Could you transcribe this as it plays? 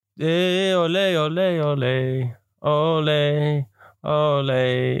Ole, ole, ole. Ole,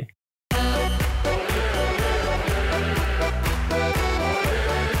 ole.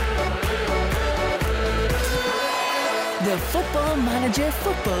 The Football Manager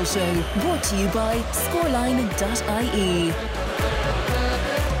Football Show, brought to you by scoreline.ie.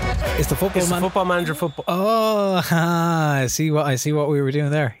 It's the Football Manager Football. Oh, I see what we were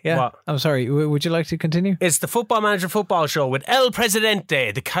doing there. Yeah. What? I'm sorry. Would you like to continue? It's the Football Manager Football Show with El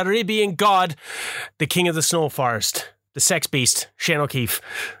Presidente, the Caribbean god, the king of the snow forest, the sex beast, Shane O'Keefe.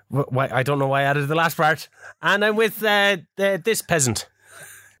 I don't know why I added the last part. And I'm with this peasant.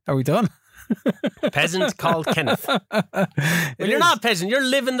 Are we done? Peasant called Kenneth. Well, you're not a peasant. You're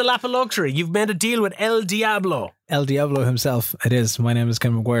living the lap of luxury. You've made a deal with El Diablo. El Diablo himself. It is. My name is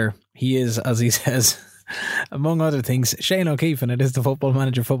Ken McGuire. He is, as he says, among other things, Shane O'Keefe, and it is the Football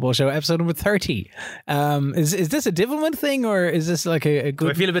Manager Football Show, episode number 30. Is this a Divilment thing, or is this like a good? Do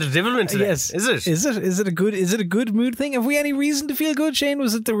I feel a bit of Divilment today? Yes. Is it? Is it a good mood thing? Have we any reason to feel good, Shane?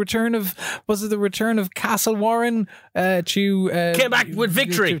 Was it the return of Castle Warren to came back with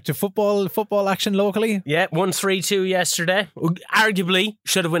victory to football action locally? Yeah, won 3-2 yesterday. Arguably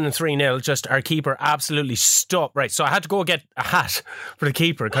should have won 3-0. Just our keeper absolutely stopped. Right, so I had to go get a hat for the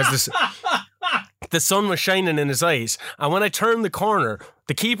keeper because the sun was shining in his eyes, and when I turned the corner,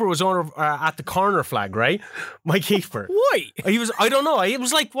 the keeper was on at the corner flag, right? My keeper. Why? I don't know. It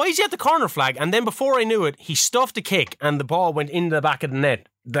was like, why is he at the corner flag? And then before I knew it, he stuffed a kick and the ball went into the back of the net,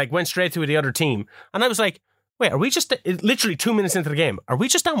 like went straight through the other team. And I was like, wait, are we just literally 2 minutes into the game? Are we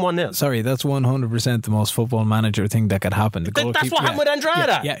just down 1-0? Sorry, that's 100% the most Football Manager thing that could happen. That's what happened with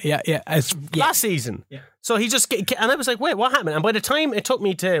Andrada. Yeah. Last season. Yeah. So he just, and I was like, wait, what happened? And by the time it took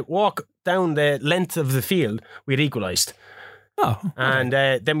me to walk down the length of the field, we had equalised. Oh, okay. And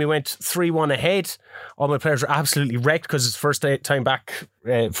then we went 3-1 ahead. All my players were absolutely wrecked because it's first time back,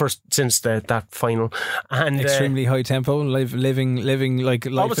 first since that final. And extremely high tempo, living like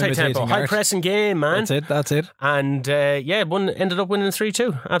life always high tempo, high pressing game, man. That's it. And ended up winning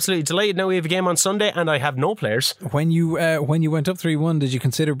 3-2. Absolutely delighted. Now we have a game on Sunday, and I have no players. When you went up 3-1, did you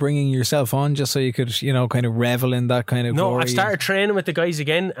consider bringing yourself on just so you could kind of revel in that kind of No, glory? I've started training with the guys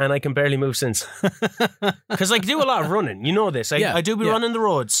again, and I can barely move since. Because I do a lot of running. You know this. I do be running the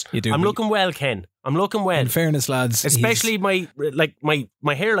roads. You do. I'm looking well, Ken. I'm looking well. In fairness, lads, especially my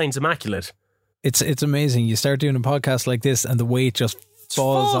hairline's immaculate. It's amazing. You start doing a podcast like this, and the weight just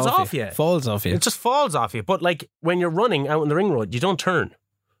falls off you. Falls off you. It just falls off you. But like when you're running out on the ring road, you don't turn.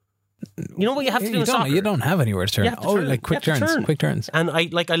 You know what you have to do in soccer? You don't have anywhere to turn. Turn. Like quick turns. And I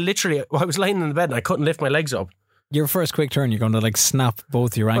was lying in the bed and I couldn't lift my legs up. Your first quick turn, you're going to like snap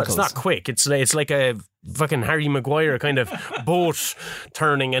both your ankles. Well, it's not quick. It's like a fucking Harry Maguire kind of boat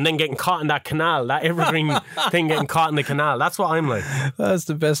turning and then getting caught in that canal, that evergreen thing getting caught in the canal. That's what I'm like. That's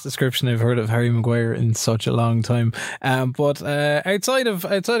the best description I've heard of Harry Maguire in such a long time. But outside of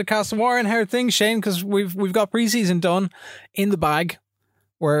Castle Warren, how are things, Shane? Because we've got pre-season done in the bag.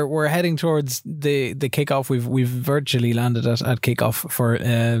 We're heading towards the kickoff. We've virtually landed at kickoff for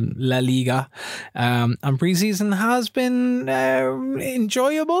La Liga, and preseason has been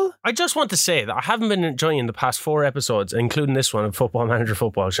enjoyable. I just want to say that I haven't been enjoying the past 4 episodes, including this one of Football Manager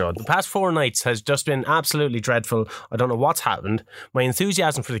Football Show. The past 4 nights has just been absolutely dreadful. I don't know what's happened. My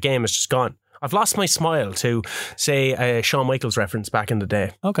enthusiasm for the game is just gone. I've lost my smile to, say, a Shawn Michaels reference back in the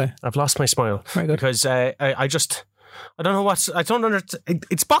day. Okay, I've lost my smile. Very good. Because I don't know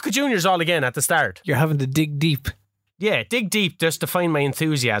it's Boca Juniors all again at the start. You're having to dig deep. Yeah, dig deep just to find my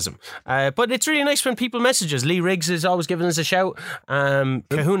enthusiasm. But it's really nice when people message us. Lee Riggs is always giving us a shout.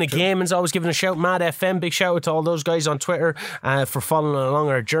 Kahuna Gaming's always giving a shout. Mad FM, big shout out to all those guys on Twitter for following along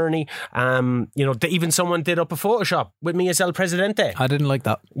our journey. Even someone did up a Photoshop with me as El Presidente. I didn't like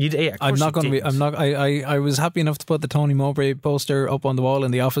that. I'm not going to be. I'm not. I was happy enough to put the Tony Mowbray poster up on the wall in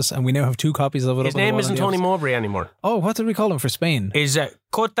the office, and we now have 2 copies of it. His name isn't Tony Mowbray anymore. Oh, what did we call him for Spain? Is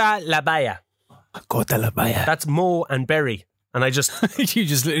Cota La Baya. Cota La Baya. That's Mo and Berry. And I just you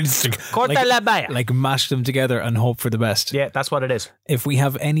just Cota La Baya. Like mash them together and hope for the best. Yeah, that's what it is. If we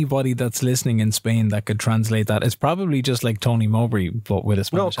have anybody that's listening in Spain that could translate that, it's probably just like Tony Mowbray but with a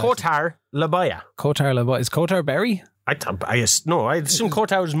Spanish accent. Cotar La Baya. Cotar La Baya. Is Cotar Berry? I assume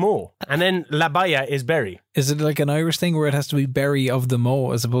Cotar is Mo, and then La Baya is Berry. Is it like an Irish thing where it has to be Berry of the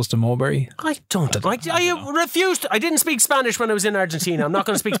Mo as opposed to Mowberry? I don't. I refused. I didn't speak Spanish when I was in Argentina. I'm not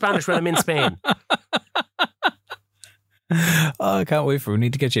going to speak Spanish when I'm in Spain. Oh, I can't wait we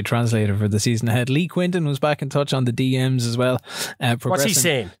need to get you a translator for the season ahead. Lee Quinton was back in touch on the DMs as well. What's he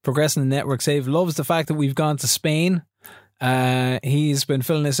saying? Progressing the network save. Loves the fact that we've gone to Spain. He's been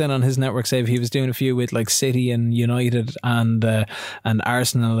filling us in on his network save. He was doing a few with like City and United and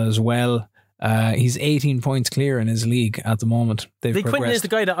Arsenal as well. He's 18 points clear in his league at the moment. Lee Quinton is the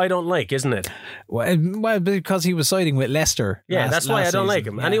guy that I don't like, isn't it? Well, because he was siding with Leicester. Yeah, that's why I don't like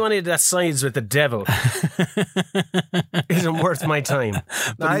him. Yeah. Anyone that sides with the devil isn't worth my time.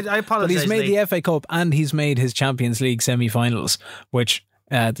 I apologise. But he's made the FA Cup and he's made his Champions League semi-finals, which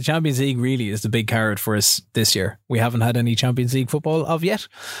the Champions League really is the big carrot for us this year. We haven't had any Champions League football of yet.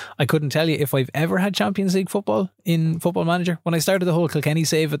 I couldn't tell you if I've ever had Champions League football in Football Manager. When I started the whole Kilkenny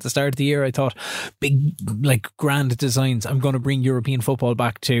save at the start of the year, I thought, big, like grand designs. I'm going to bring European football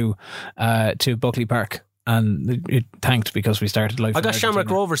back to Buckley Park. And it tanked because we started life. I got Shamrock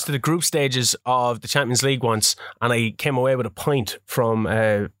Rovers to the group stages of the Champions League once, and I came away with a point from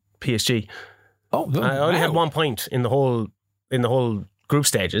PSG. I only had 1 point in the whole group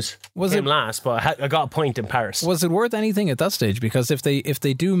stages. Was it last? But I got a point in Paris. Was it worth anything at that stage? Because if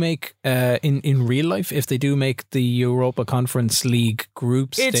they do make in real life, if they do make the Europa Conference League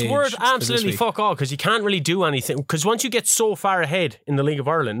group stage, it's worth absolutely fuck all, because you can't really do anything. Because once you get so far ahead in the League of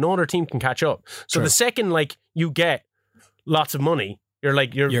Ireland, no other team can catch up. So the second you get lots of money, you're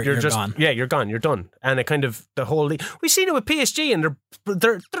just gone. Yeah, you're gone. You're done. And it kind of the whole league. We've seen it with PSG, and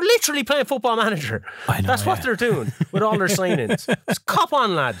they're literally playing Football Manager. I know, that's what they're doing with all their signings. Just cop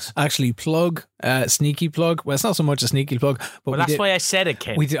on, lads. Actually, sneaky plug. Well, it's not so much a sneaky plug, but that's why I said it,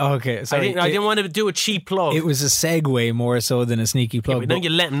 Ken. Okay, sorry. I didn't want to do a cheap plug. It was a segue more so than a sneaky plug. Yeah, but now you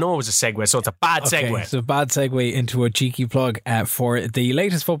let them know it was a segue, so it's a bad segue. It's a bad segue into a cheeky plug for the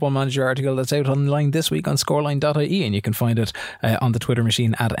latest Football Manager article that's out online this week on scoreline.ie, and you can find it on the Twitter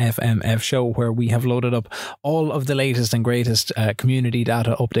machine at FMF Show, where we have loaded up all of the latest and greatest community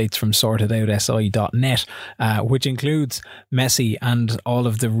data updates from sortedoutsI.net, which includes Messi and all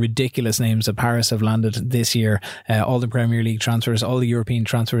of the ridiculous names that Paris have landed this year, all the Premier League transfers, all the European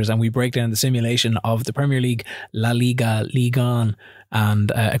transfers, and we break down the simulation of the Premier League, La Liga, Ligue 1,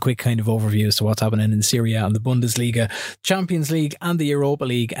 and a quick kind of overview as to what's happening in Serie A and the Bundesliga, Champions League and the Europa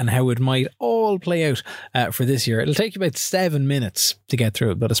League, and how it might all play out for this year. It'll take you about 7 minutes to get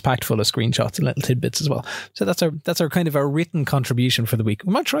through it, but it's packed full of screenshots and little tidbits as well. So that's our kind of our written contribution for the week.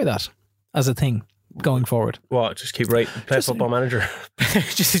 We might try that as a thing going forward. What? Just keep playing Football Manager.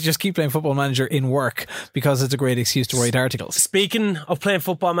 just keep playing Football Manager in work, because it's a great excuse to write articles. Speaking of playing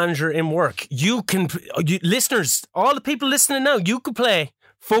Football Manager in work, listeners, all the people listening now, you could play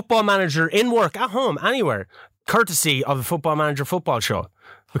Football Manager in work, at home, anywhere, courtesy of the Football Manager Football Show.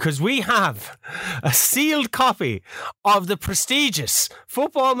 Because we have a sealed copy of the prestigious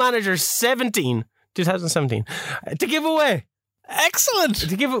Football Manager 2017 to give away.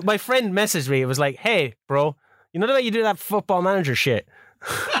 Excellent. My friend messaged me. It was like, hey, bro, you know the way you do that Football Manager shit?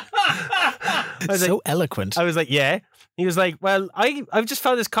 Eloquent. I was like, yeah. He was like, well, I've just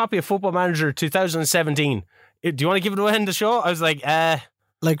found this copy of Football Manager 2017. Do you want to give it away in the show? I was like,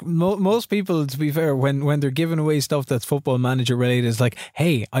 Like most people, to be fair, when they're giving away stuff that's Football Manager related, it's like,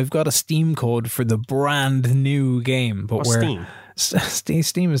 hey, I've got a Steam code for the brand new game. But what's Steam?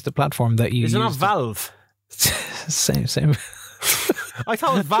 Steam is the platform that you use. Is it not Valve? Same. I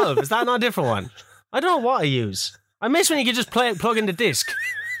thought it was Valve. Is that not a different one? I don't know what I use. I miss when you could just plug in the disc.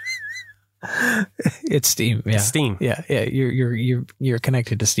 It's Steam. Yeah, it's Steam. Yeah. You're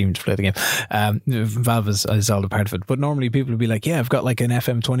connected to Steam to play the game. Valve is all a part of it. But normally people would be like, yeah, I've got like an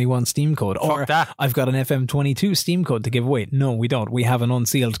FM21 Steam code, or I've got an FM22 Steam code to give away. No, we don't. We have an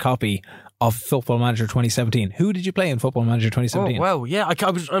unsealed copy of Football Manager 2017. Who did you play in Football Manager 2017? Oh, wow. Yeah,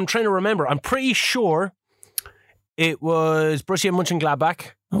 I'm trying to remember. I'm pretty sure it was Borussia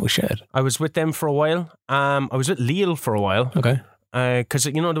Mönchengladbach. Oh, shit. I was with them for a while. I was with Lille for a while. Okay. Because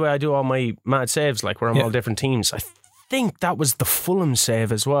you know the way I do all my mad saves, like where I'm all different teams. I think that was the Fulham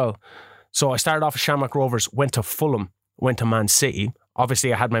save as well. So I started off at Shamrock Rovers, went to Fulham, went to Man City.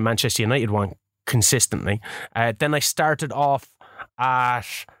 Obviously, I had my Manchester United one consistently. Then I started off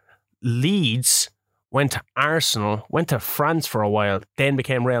at Leeds, went to Arsenal, went to France for a while, then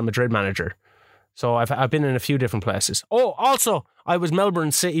became Real Madrid manager. So I've been in a few different places. Oh, also, I was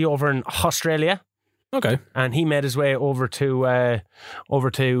Melbourne City over in Australia. Okay. And he made his way over to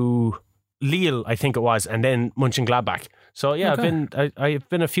Lille, I think it was, and then Mönchengladbach. So yeah, okay. I've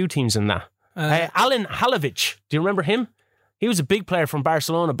been a few teams in that. Alan Halovic, do you remember him? He was a big player from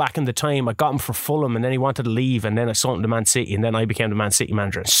Barcelona back in the time. I got him for Fulham, and then he wanted to leave, and then I sold him to Man City, and then I became the Man City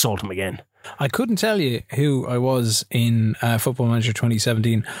manager and sold him again. I couldn't tell you who I was in Football Manager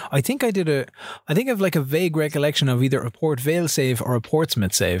 2017. I think I've like a vague recollection of either a Port Vale save or a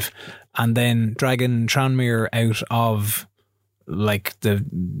Portsmouth save, and then dragging Tranmere out of like the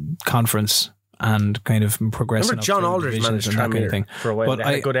conference and kind of progressing. Remember John up through Aldridge divisions managed and that kind of thing. for a while. But They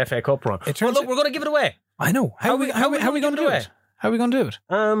had a good FA Cup run. turns look, we're going to give it away. I know. How are we going to do it? How are we going to do it?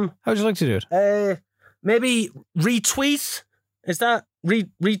 How would you like to do it? Maybe retweet. Is that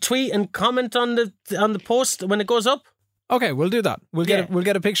retweet and comment on the post when it goes up? Okay, we'll do that. We'll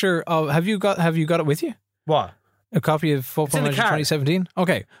get a picture of. Have you got it with you? What? A copy of Football Manager 2017?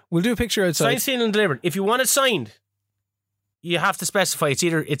 Okay, we'll do a picture outside. Signed, sealed and delivered. If you want it signed, you have to specify it's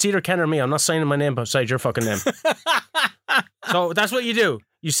either Ken or me. I'm not signing my name beside your fucking name. So that's what you do.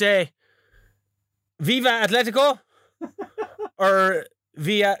 You say Viva Atletico or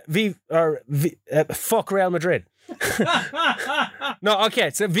fuck Real Madrid. No, okay.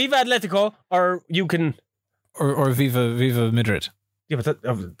 So Viva Atletico, or you can or Viva Madrid. Yeah,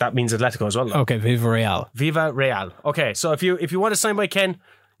 but that means Atletico as well. Though. Okay, Viva Real. Viva Real. Okay, so if you want to sign by Ken,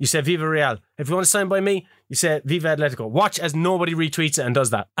 you say Viva Real. If you want to sign by me, you say Viva Atletico. Watch as nobody retweets it and does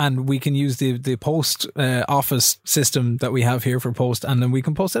that. And we can use the post office system that we have here for post, and then we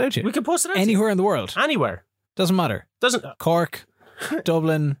can post it out to you. We can post it out anywhere in the world. Anywhere. Doesn't matter. Cork,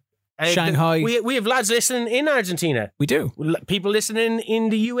 Dublin, Shanghai. We have lads listening in Argentina. We do. People listening in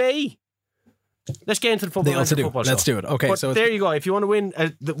the UAE. Let's get into the football. They also do. Football Let's do it. Okay, but so there you go. If you want to win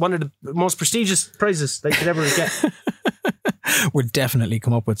one of the most prestigious prizes that you could ever get. We'll definitely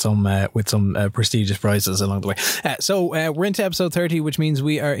come up with some prestigious prizes along the way. So we're into episode 30, which means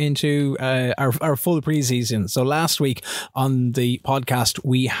we are into our full preseason. So last week on the podcast,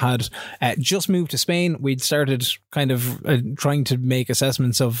 we had just moved to Spain. We'd started kind of trying to make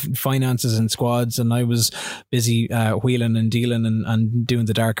assessments of finances and squads, and I was busy wheeling and dealing and doing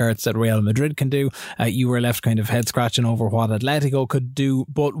the dark arts that Real Madrid can do. You were left kind of head scratching over what Atletico could do,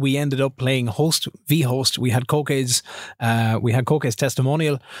 but we ended up playing host v host. We had Coque's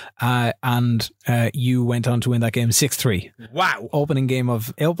testimonial, and you went on to win that game 6-3. Wow! Opening game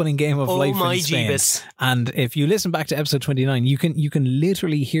of life in Spain. Jeebus. And if you listen back to episode 29, you can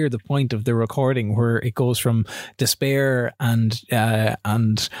literally hear the point of the recording where it goes from despair and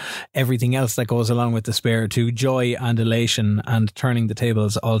everything else that goes along with despair to joy and elation and turning the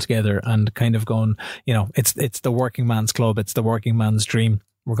tables all together and kind of going, it's the working man's club, it's the working man's dream.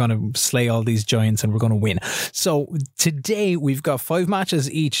 We're going to slay all these giants and we're going to win. So today we've got 5 matches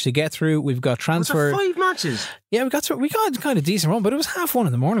each to get through. We've got transfer. 5 matches? Yeah, we got kind of decent run, but it was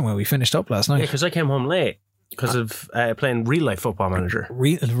 1:30 in when we finished up last night. Yeah, because I came home late. Because of playing real life Football Manager.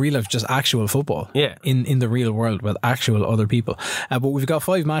 Real life, just actual football. Yeah. In the real world with actual other people. But we've got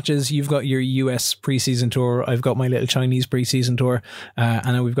 5 matches. You've got your US preseason tour. I've got my little Chinese preseason tour. And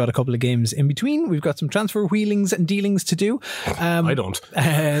then we've got a couple of games in between. We've got some transfer wheelings and dealings to do. I don't.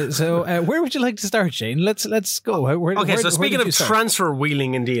 So where would you like to start, Shane? Let's go. So speaking of transfer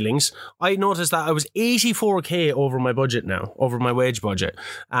wheeling and dealings, I noticed that I was 84k over my budget now, over my wage budget.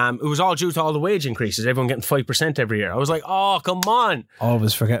 It was all due to all the wage increases. Everyone getting 5% every year. I was like, oh, come on.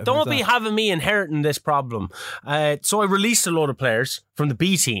 Always forget. Don't be having me inheriting this problem. So I released a load of players from the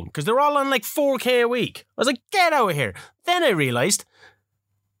B team because they're all on like 4k a week. I was like, get out of here. Then I realised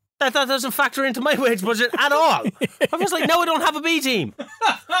that doesn't factor into my wage budget at all. I was like, no, I don't have a B team.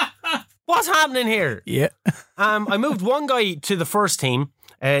 What's happening here? Yeah. I moved one guy to the first team.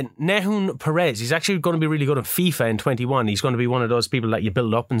 Nehun Perez, he's actually going to be really good at FIFA in 21. He's going to be one of those people that you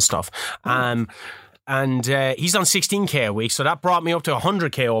build up and stuff. And he's on 16k a week, so that brought me up to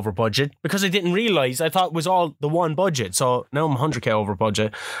 100k over budget because I didn't realise. I thought it was all the one budget, so now I'm 100k over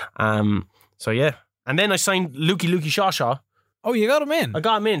budget. So yeah, and then I signed Lukey Shaw. Oh, you got him in? I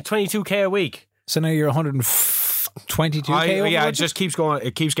got him in 22k a week. So now you're 122k over yeah, budget? it just keeps going.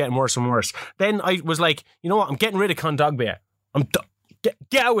 It keeps getting worse and worse. Then I was like, you know what? I'm getting rid of Kondogbia.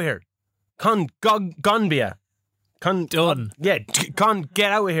 Get out of here, Kondogbia. Done.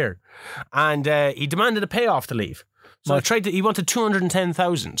 Get out of here. And he demanded a payoff to leave. So he wanted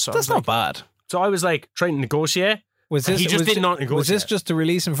 210,000. So that's not bad. So I was like trying to negotiate. He just did not negotiate. Was this just to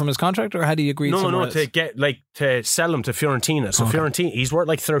release him from his contract, or had he agreed? No, to sell him to Fiorentina. So Fiorentina, he's worth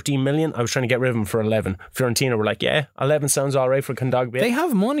like 13 million. I was trying to get rid of him for 11. Fiorentina were like, yeah, 11 sounds all right for Kondogbia. They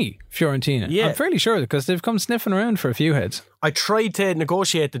have money, Fiorentina. Yeah. I'm fairly sure because they've come sniffing around for a few heads. I tried to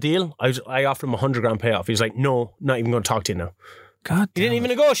negotiate the deal. I offered him 100 grand payoff. He was like, no, not even going to talk to you now. God damn. He didn't even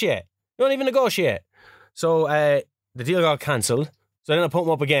negotiate. Don't even negotiate. So the deal got cancelled. So then I put him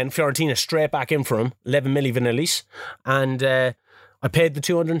up again. Fiorentina straight back in for him, 11 milli vanillis. And I paid the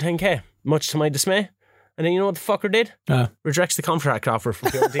 210k, much to my dismay. And then you know what the fucker did? Rejects the contract offer from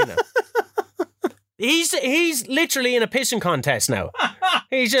Fiorentina. He's literally in a pissing contest now.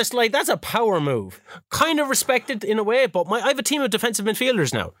 He's just like, that's a power move. Kind of respected in a way, but I have a team of defensive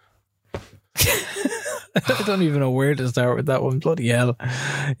midfielders now. I don't even know where to start with that one. Bloody hell.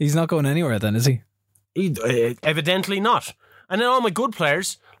 He's not going anywhere then, is he? Evidently not. And then all my good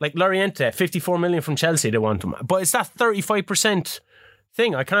players, like Loriente, 54 million from Chelsea, they want him. But it's that 35%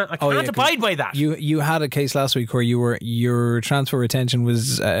 thing. I can't abide by that. You had a case last week where your transfer retention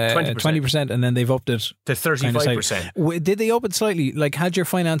was 20%, and then they've upped it to 35%. Did they up it slightly? Like, had your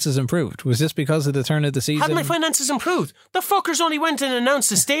finances improved? Was this because of the turn of the season? Had my finances improved? The fuckers only went and announced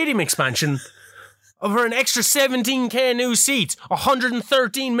the stadium expansion over an extra 17k new seats,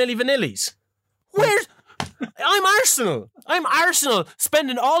 113 milli vanillis. Where's... I'm Arsenal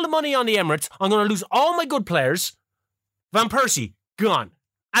spending all the money on the Emirates. I'm going to lose all my good players. Van Persie, gone.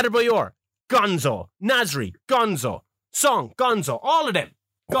 Adebayor, gonzo. Nasri, gonzo. Song, gonzo. All of them,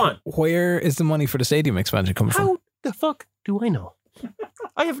 gone. Where is the money for the stadium expansion coming from? How the fuck do I know?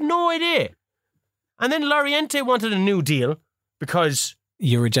 I have no idea. And then Loriente wanted a new deal because...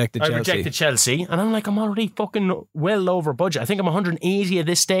 You rejected Chelsea. I rejected Chelsea. And I'm like, I'm already fucking well over budget. I think I'm 180 at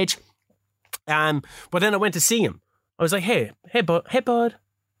this stage. But then I went to see him. I was like, hey bud,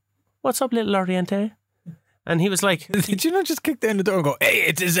 what's up, little Oriente? And he was like, did you not just kick down the door and go, hey,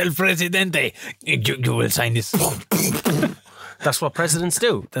 it is El Presidente, you will sign this? That's what presidents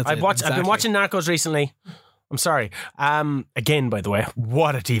do. I've been watching Narcos recently. I'm sorry. Again, by the way,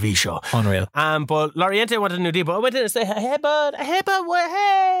 what a TV show. Unreal. But Loriente wanted a new deal, but I went in and said, hey bud,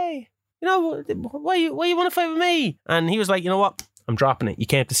 hey, you know, why you want to fight with me? And he was like, you know what? I'm dropping it. You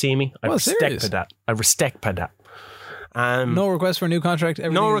came to see me. I respect that. No request for a new contract.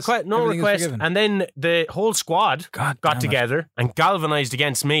 No request. And then the whole squad got together and galvanized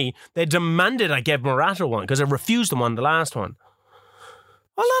against me. They demanded I give Morata one because I refused them on the last one.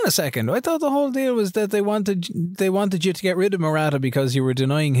 Hold on a second. I thought the whole deal was that they wanted you to get rid of Morata because you were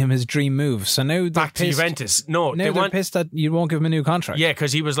denying him his dream move. So now back to Juventus. No, they're pissed that you won't give him a new contract. Yeah,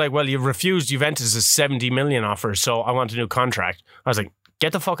 because he was like, well, you've refused Juventus' 70 million offer, so I want a new contract. I was like,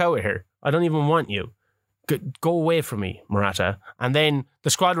 get the fuck out of here. I don't even want you. Go away from me, Morata. And then the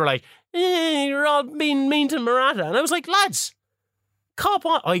squad were like, you're all being mean to Morata. And I was like, lads, cop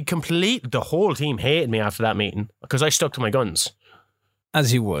on. The whole team hated me after that meeting because I stuck to my guns.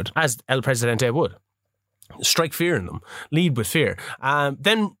 As you would. As El Presidente would. Strike fear in them. Lead with fear.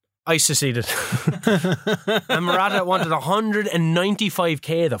 Then I seceded. And Morata wanted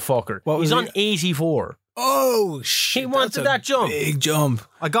 195k, the fucker. He's on 84. Oh, shit. He wanted that jump. Big jump.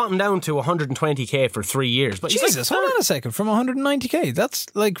 I got him down to 120k for 3 years. But Jesus, hold on a second. From 190k, that's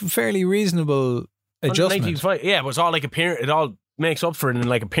like fairly reasonable adjustment. Yeah, it was all like it all makes up for it in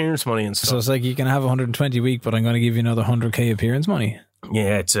like appearance money and stuff. So it's like you can have 120 a week, but I'm going to give you another 100k appearance money.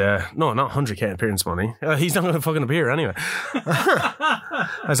 Yeah, it's no, not 100k appearance money. He's not going to fucking appear anyway. I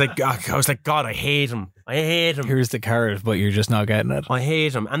was like, God, I hate him. Here's the carrot, but you're just not getting it. I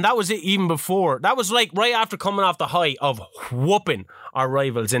hate him. And that was it even before. That was like right after coming off the high of whooping our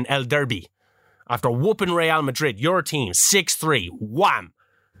rivals in El Derby. After whooping Real Madrid, your team, 6-3, wham.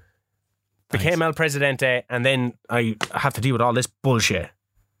 Became El Presidente, and then I have to deal with all this bullshit.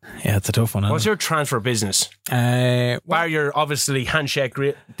 Yeah, it's a tough one. What's your transfer business? Bar your obviously handshake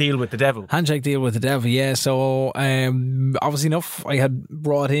deal with the devil. Handshake deal with the devil, yeah. So obviously enough, I had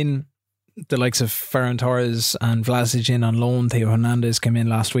brought in the likes of Ferran Torres and Vlasic in on loan. Theo Hernandez came in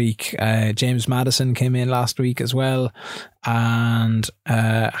last week. James Maddison came in last week as well. And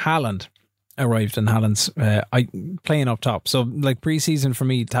Haaland arrived, and Haaland's playing up top. So like pre-season for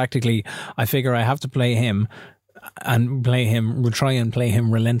me, tactically, I figure I have to play him. And we'll try and play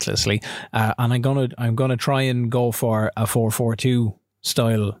him relentlessly. And I'm gonna try and go for a 4-4-2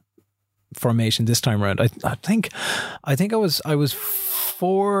 style formation this time around. I think I was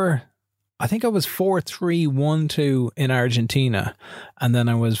 4-3-1-2 in Argentina, and then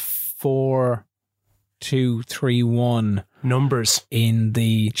I was 4-2-3-1 numbers in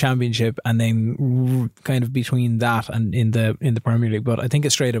the Championship, and then kind of between that and in the Premier League. But I think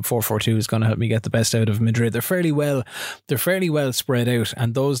a straight up 4-4-2 is going to help me get the best out of Madrid. They're fairly well spread out,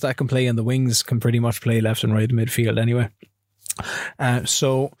 and those that can play in the wings can pretty much play left and right midfield anyway.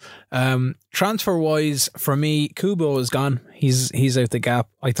 Transfer wise for me, Kubo is gone. He's out the gap.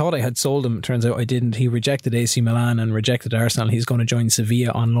 I thought I had sold him. Turns out I didn't. He rejected AC Milan and rejected Arsenal. He's going to join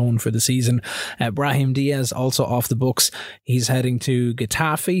Sevilla on loan for the season. Brahim Diaz also off the books. He's heading to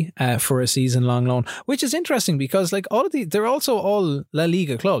Getafe for a season long loan, which is interesting because like they're also all La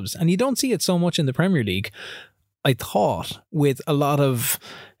Liga clubs, and you don't see it so much in the Premier League. I thought with a lot of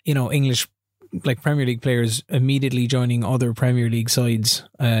English like Premier League players immediately joining other Premier League sides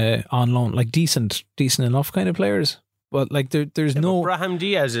on loan, like decent enough kind of players. But like there's no... Brahim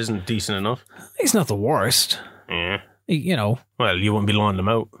Diaz isn't decent enough. He's not the worst. Yeah. You know, Well, you wouldn't be loaning him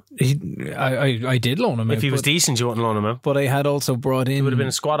out. I did loan him out. If he was decent, you wouldn't loan him out. But I had also brought in... It would have been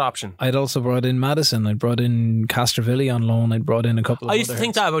a squad option. I'd also brought in Madison. I'd brought in Castrovilli on loan. I'd brought in a couple of I used to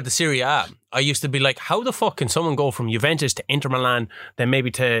think that about the Serie A. I used to be like, how the fuck can someone go from Juventus to Inter Milan, then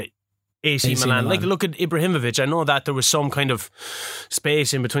maybe to AC Milan? Like, look at Ibrahimovic. I know that there was some kind of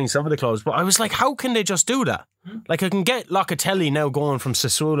space in between some of the clubs, but I was like, how can they just do that? Like, I can get Locatelli now going from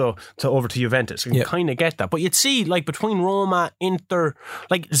Sassuolo to over to Juventus. I can kind of get that. But you'd see, like, between Roma, Inter,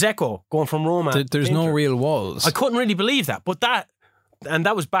 like Zeko going from Roma. There's no real walls. I couldn't really believe that. But that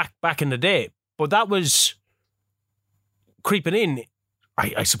was back in the day. But that was creeping in,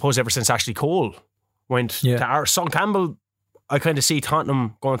 I suppose, ever since Ashley Cole went to our Son Campbell. I kind of see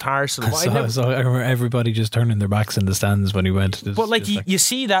Tottenham going to Arsenal. So I remember everybody just turning their backs in the stands when he went. But like you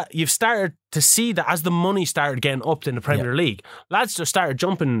see that, you've started to see that as the money started getting upped in the Premier League, lads just started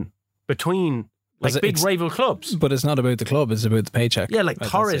jumping between like big rival clubs. But it's not about the club, it's about the paycheck. Yeah, like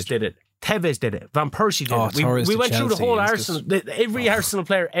Torres did it. Tevez did it. Van Persie did it. We went through the whole Arsenal. Every Arsenal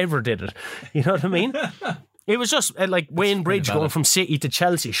player ever did it. You know what I mean? It was just like Wayne Bridge going from City to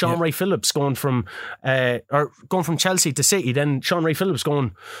Chelsea, Sean Ray Phillips going from Chelsea to City, then Sean Ray Phillips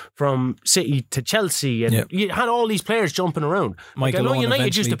going from City to Chelsea, and you had all these players jumping around. Like, I know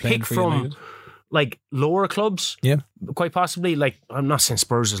United used to pick from like lower clubs, quite possibly. Like, I'm not saying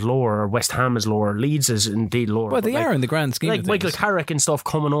Spurs is lower or West Ham is lower, Leeds is indeed lower. Well, they are in the grand scheme. Like of Michael things. Carrick and stuff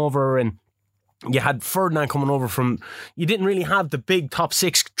coming over, and you had Ferdinand coming over from. You didn't really have the big top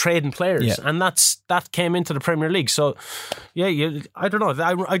six trading players, and that came into the Premier League. So, I don't know.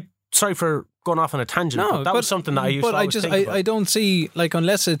 I sorry for going off on a tangent, but that was something that I used to always think about. I don't see, like,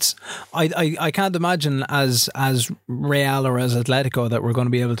 unless it's I can't imagine as Real or as Atletico that we're going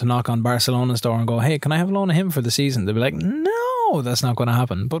to be able to knock on Barcelona's door and go, hey, can I have a loan of him for the season? They'll be like, no, that's not going to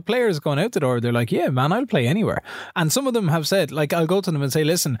happen. But players going out the door, they're like, yeah, man, I'll play anywhere. And some of them have said, like, I'll go to them and say,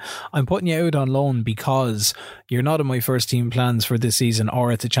 listen, I'm putting you out on loan because you're not in my first team plans for this season,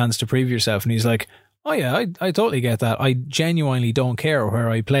 or it's a chance to prove yourself. And he's like, oh yeah, I totally get that. I genuinely don't care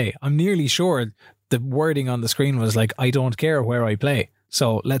where I play. I'm nearly sure the wording on the screen was like, I don't care where I play.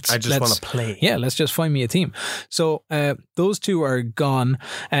 So let's want to play. Yeah, let's just find me a team. So those two are gone.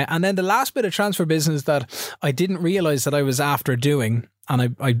 And then the last bit of transfer business that I didn't realise that I was after doing,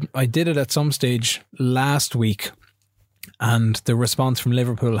 and I did it at some stage last week, and the response from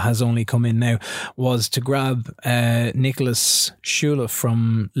Liverpool has only come in now, was to grab Nicholas Schüle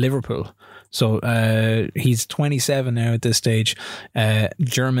from Liverpool. So he's 27 now at this stage,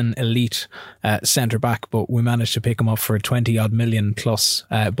 German elite centre back, but we managed to pick him up for 20 odd million plus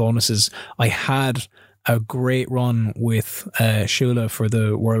bonuses. I had a great run with Schüle for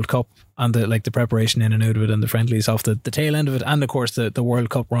the World Cup and the preparation in and out of it and the friendlies off the tail end of it, and of course the World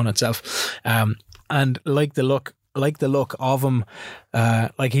Cup run itself. And like the look of him,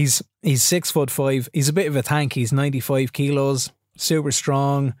 like he's 6'5", he's a bit of a tank, he's 95 kilos, super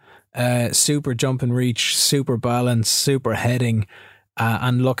strong, super jump and reach, super balance, super heading,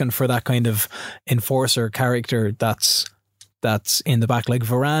 and looking for that kind of enforcer character that's in the back. Like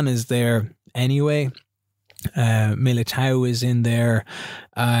Varane is there anyway. Militao is in there.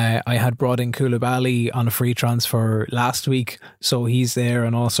 I had brought in Koulibaly on a free transfer last week, so he's there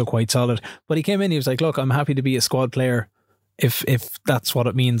and also quite solid. But he came in, he was like, look, I'm happy to be a squad player if that's what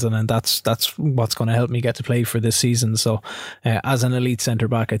it means, and then that's what's going to help me get to play for this season. So as an elite centre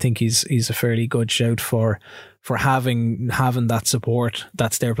back, I think he's a fairly good shout for having that support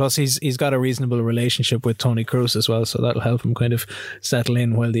that's there. Plus he's got a reasonable relationship with Toni Kroos as well, so that'll help him kind of settle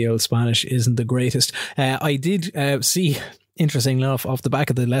in while the old Spanish isn't the greatest. I did see, interestingly enough, off the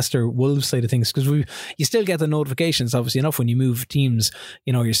back of the Leicester Wolves side of things, because you still get the notifications, obviously enough, when you move teams,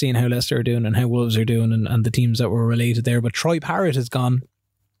 you know, you're seeing how Leicester are doing and how Wolves are doing and the teams that were related there. But Troy Parrott has gone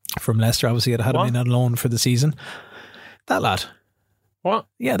from Leicester. Obviously it had him in on loan for the season. That lad. What?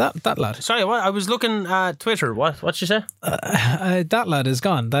 Yeah, that lad. Sorry, what? I was looking at Twitter. What'd you say? That lad is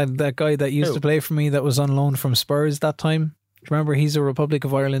gone. That guy that used to play for me that was on loan from Spurs that time. Remember, he's a Republic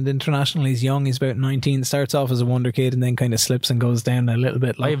of Ireland international. He's young. He's about 19. Starts off as a wonder kid and then kind of slips and goes down a little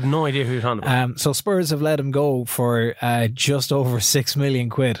bit. I have no idea who you're talking about. So Spurs have let him go for just over 6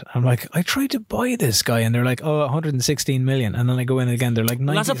 million quid. I'm like, I tried to buy this guy and they're like, 116 million. And then I go in again, they're like 97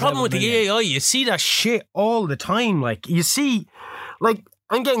 million. That's the problem with the AI. You see that shit all the time. Like, you see, like,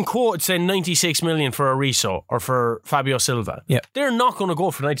 I'm getting quoted saying 96 million for Ariso or for Fabio Silva. Yeah. They're not going to go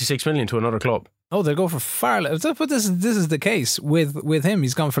for 96 million to another club. Oh, they'll go for far less. But this is the case with him.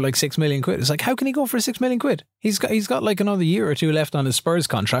 He's gone for like 6 million quid. It's like, how can he go for 6 million quid? He's got like another year or two left on his Spurs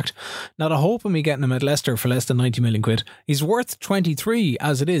contract. Not a hope of me getting him at Leicester for less than 90 million quid. He's worth 23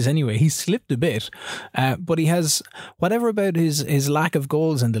 as it is anyway. He's slipped a bit, but he has whatever about his lack of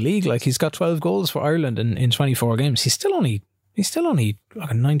goals in the league. Like, he's got 12 goals for Ireland in 24 games. He's still only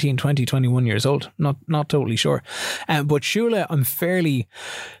like 19, 20, 21 years old. Not totally sure. But Shula, I'm fairly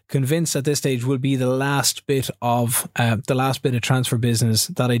convinced at this stage, will be the last bit of transfer business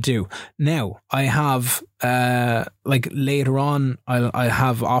that I do. Now, I have like later on, I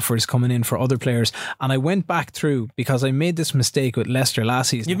have offers coming in for other players, and I went back through because I made this mistake with Leicester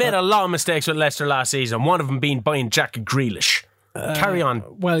last season. You made a lot of mistakes with Leicester last season. One of them being buying Jack Grealish. Carry on.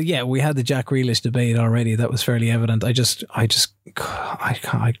 Well, yeah, we had the Jack Grealish debate already. That was fairly evident. I just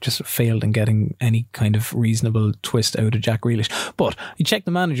failed in getting any kind of reasonable twist out of Jack Grealish. But I checked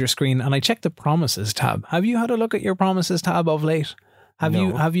the manager screen and I checked the promises tab. Have you had a look at your promises tab of late?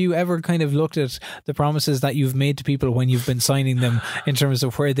 Have you ever kind of looked at the promises that you've made to people when you've been signing them in terms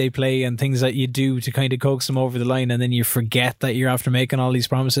of where they play and things that you do to kind of coax them over the line, and then you forget that you're after making all these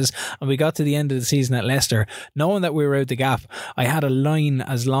promises? And we got to the end of the season at Leicester, knowing that we were out the gap. I had a line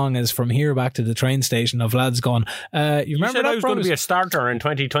as long as from here back to the train station of lads going, you remember said that I was going to be a starter in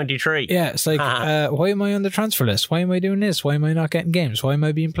 2023. Yeah, it's like, why am I on the transfer list? Why am I doing this? Why am I not getting games? Why am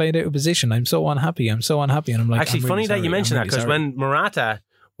I being played out of position? I'm so unhappy. And I'm like, actually, funny that you mentioned that, because when Morata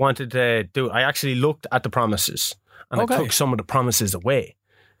wanted to do it, I actually looked at the promises and I took some of the promises away.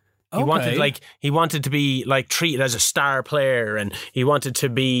 He wanted to be like treated as a star player, and he wanted to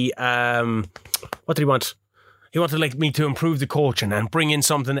be what did he want? He wanted like me to improve the coaching and bring in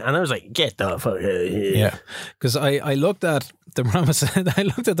something, and I was like, get the fuck out of here. Yeah, because I looked at the promises. I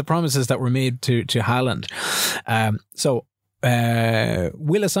looked at the promises that were made to Haaland.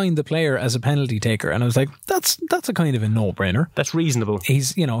 Will assign the player as a penalty taker, and I was like, that's a kind of a no-brainer. That's reasonable.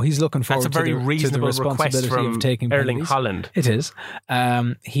 He's looking forward. That's a very reasonable responsibility request from of taking Erling penalties. Haaland. It is.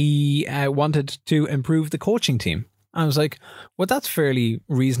 He wanted to improve the coaching team. I was like, well, that's fairly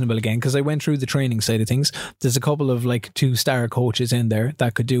reasonable again, because I went through the training side of things. There's a couple of like 2-star coaches in there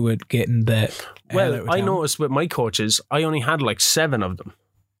that could do it, getting the. Well, I noticed with my coaches, I only had like 7 of them.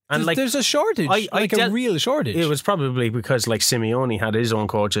 And there's a shortage, a real shortage. It was probably because like Simeone had his own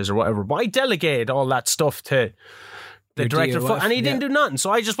coaches or whatever, but I delegated all that stuff to the director, and he didn't do nothing.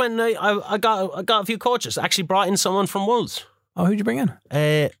 So I just went and I got a few coaches. I actually brought in someone from Wolves. Oh, who'd you bring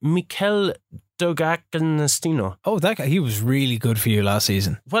in? Mikel Dogagnastino. Oh, that guy, he was really good for you last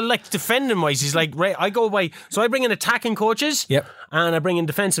season. Well, like defending wise, he's like, right, I go by, so I bring in attacking coaches, and I bring in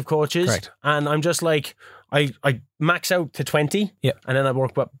defensive coaches. Correct. And I'm just like, I max out to 20, and then I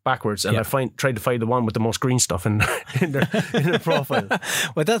work backwards, and I try to find the one with the most green stuff in their profile.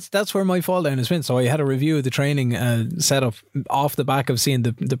 Well, that's where my fall down has been. So I had a review of the training setup off the back of seeing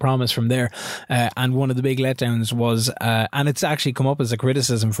the promise from there, and one of the big letdowns was, and it's actually come up as a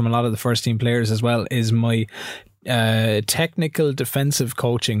criticism from a lot of the first team players as well, is my technical defensive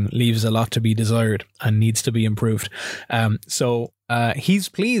coaching leaves a lot to be desired and needs to be improved. So he's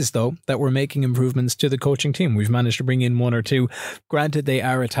pleased though that we're making improvements to the coaching team. We've managed to bring in 1 or 2. Granted, they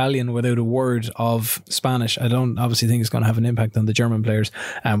are Italian without a word of Spanish. I don't obviously think it's going to have an impact on the German players,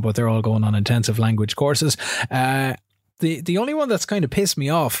 but they're all going on intensive language courses. The only one that's kind of pissed me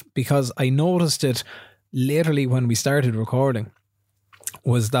off, because I noticed it literally when we started recording,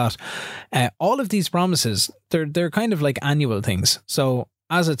 was that all of these promises, they're kind of like annual things. So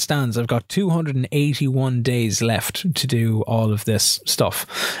as it stands, I've got 281 days left to do all of this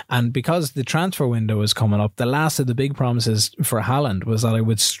stuff. And because the transfer window is coming up, the last of the big promises for Haaland was that I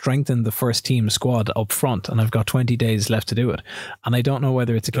would strengthen the first team squad up front, and I've got 20 days left to do it. And I don't know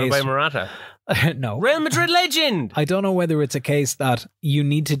whether it's a case... by Morata? No. Real Madrid legend! I don't know whether it's a case that you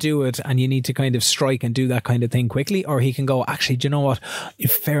need to do it and you need to kind of strike and do that kind of thing quickly, or he can go, actually, do you know what?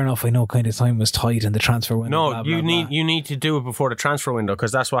 Fair enough, I know kind of time was tight in the transfer window. No, blah, blah, you need to do it before the transfer window,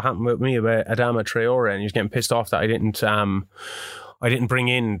 because that's what happened with me about Adama Traore, and he was getting pissed off that I didn't bring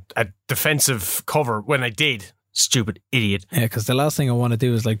in a defensive cover when I did. Stupid idiot. Yeah, because the last thing I want to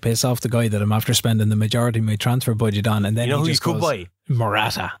do is like piss off the guy that I'm after spending the majority of my transfer budget on, and then you know he who just you could goes, buy?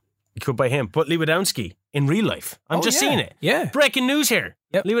 Morata. You could buy him, but Lewandowski in real life. I'm just seeing it. Yeah. Breaking news here.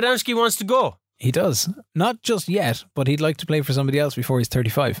 Yep. Lewandowski wants to go. He does. Not just yet, but he'd like to play for somebody else before he's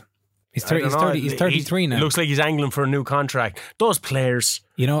 35. He's 33 now. It looks like he's angling for a new contract. Those players.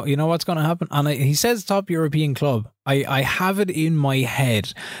 You know what's going to happen? And he says top European club. I have it in my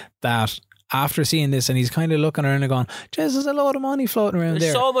head that after seeing this, and he's kind of looking around and going, there's a lot of money floating around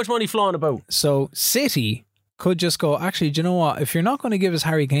there. There's so much money flowing about. So City could just go, actually, do you know what? If you're not going to give us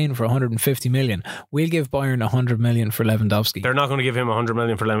Harry Kane for 150 million, we'll give Bayern 100 million for Lewandowski. They're not going to give him 100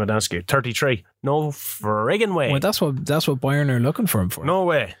 million for Lewandowski. 33. No friggin' way. Well, that's what Bayern are looking for him for. No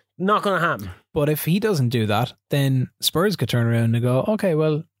way. Not going to happen. But if he doesn't do that, then Spurs could turn around and go, okay,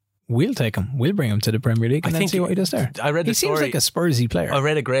 well, we'll take him. We'll bring him to the Premier League and then see what he does there. He seems like a Spursy player. I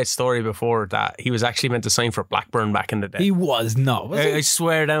read a great story before that he was actually meant to sign for Blackburn back in the day. He was not, was he? I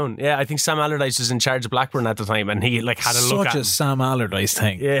swear down. Yeah, I think Sam Allardyce was in charge of Blackburn at the time, and he like had a look at him. Such a Sam Allardyce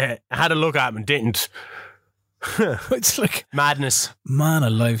thing. Yeah, had a look at him and didn't. It's like madness. Man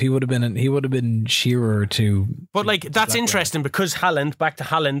alive, he would have been Shearer to. But like that's interesting because Haaland, back to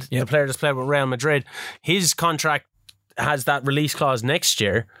Haaland, the player that's played with Real Madrid, his contract has that release clause next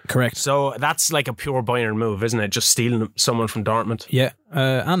year. Correct. So that's like a pure Bayern move, isn't it? Just stealing someone from Dortmund. Yeah.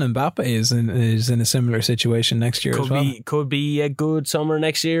 And Mbappe is in a similar situation next year as well. Could be a good summer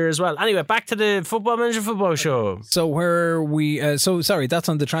next year as well. Anyway, back to the Football Manager Football Show. So where we sorry, that's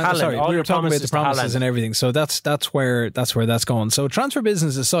on the transfer. Sorry, we were talking about the promises and everything. So that's where that's going. So transfer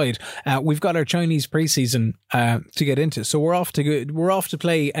business aside, we've got our Chinese preseason to get into. So we're off to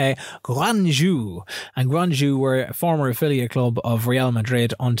play Guangzhou, and Guangzhou were a former affiliate club of Real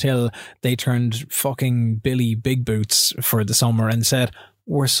Madrid until they turned fucking Billy Big Boots for the summer and said,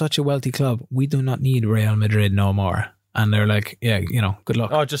 we're such a wealthy club, we do not need Real Madrid no more. And they're like, yeah, good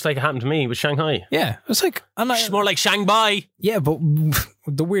luck. Oh, just like it happened to me with Shanghai. Yeah, it's like, it's more like Shanghai. Yeah, but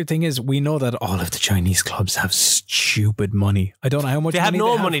the weird thing is, we know that all of the Chinese clubs have stupid money. I don't know how much they money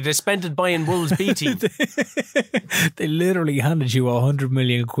have. Money. They spent it buying Wolves BT. They literally handed you 100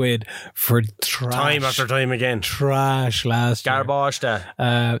 million quid for trash. Time after time again. Trash last year. Garbage.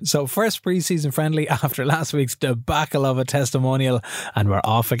 So first pre-season friendly after last week's debacle of a testimonial, and we're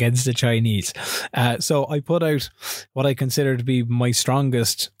off against the Chinese. So I put out what I consider to be my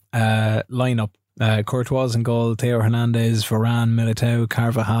strongest lineup. Courtois in goal, Theo Hernandez, Varane, Militao,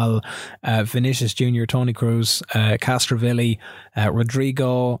 Carvajal, Vinicius Jr., Toni Kroos, Castrovilli,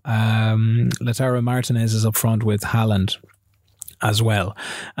 Rodrigo, Lautaro Martinez is up front with Haaland as well,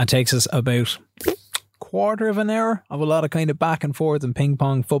 and takes us about quarter of an hour of a lot of kind of back and forth and ping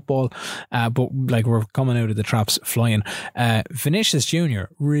pong football, but like we're coming out of the traps flying. Vinicius Jr.,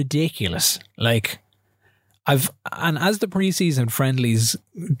 ridiculous. Like, and as the preseason friendlies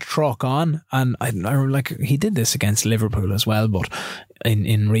truck on, and I like he did this against Liverpool as well, but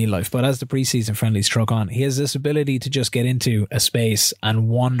in real life. But as the preseason friendlies truck on, he has this ability to just get into a space and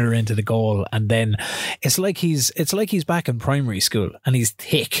wander into the goal, and then it's like he's back in primary school, and he's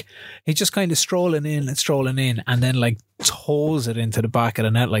thick. He's just kind of strolling in, and then like toes it into the back of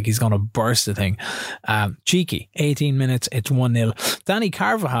the net like he's going to burst the thing. Cheeky. 18 minutes, it's 1-0. Danny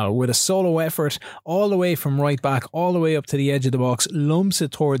Carvajal with a solo effort all the way from right back, all the way up to the edge of the box, lumps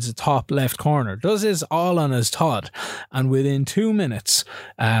it towards the top left corner, does this all on his Todd, and within 2 minutes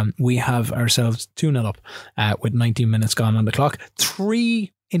we have ourselves 2-0 up with 19 minutes gone on the clock.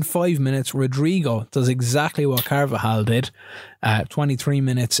 In 5 minutes, Rodrigo does exactly what Carvajal did. 23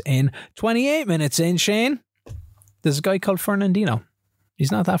 minutes in. 28 minutes in, Shane, there's a guy called Fernandinho.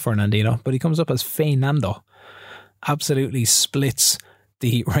 He's not that Fernandinho, but he comes up as Fernando. Absolutely splits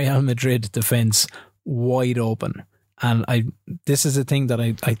the Real Madrid defence wide open. And this is a thing that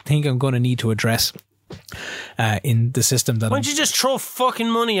I think I'm going to need to address in the system. Why don't you just throw fucking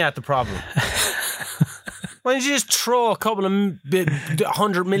money at the problem? Why don't you just throw a couple of 100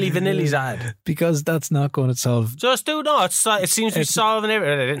 milli vanillis at it? Because that's not going to solve. Just do not. It seems to be solving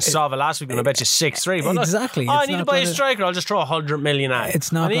everything. They didn't solve it last week when I bet you 6-3. But exactly. I need to buy a striker. I'll just throw 100 million at it.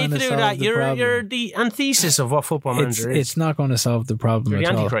 It's not going to solve the problem. You're the antithesis of what Football Manager is. It's not going to solve the problem at all.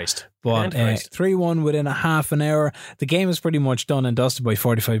 You're the Antichrist. But 3-1 within a half an hour. The game is pretty much done and dusted by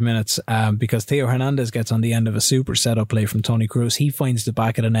 45 minutes because Theo Hernandez gets on the end of a super setup play from Toni Kroos. He finds the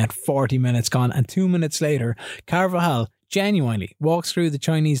back of the net, 40 minutes gone, and 2 minutes later, Carvajal genuinely walks through the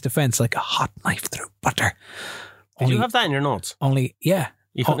Chinese defence like a hot knife through butter. Did you have that in your notes? Yeah.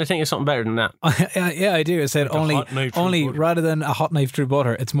 You couldn't think of something better than that? Yeah, I do. I said like only rather than a hot knife through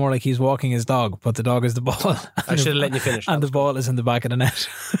butter, it's more like he's walking his dog, but the dog is the ball. I should have let you finish. And the ball is in the back of the net.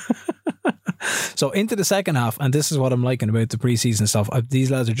 So into the second half, and this is what I'm liking about the preseason stuff. These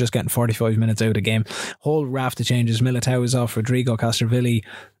lads are just getting 45 minutes out of the game. Whole raft of changes. Militao is off. Rodrigo, Castrovilli,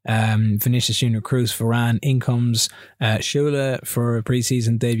 Vinicius Jr., Kroos, Varane. In comes Shula for a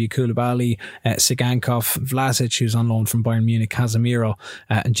preseason debut. Koulibaly, Sigankov, Vlasic, who's on loan from Bayern Munich, Casemiro,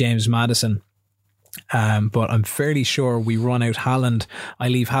 and James Maddison. But I'm fairly sure we run out Haaland. I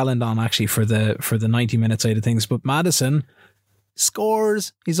leave Haaland on actually for the 90 minute side of things. But Maddison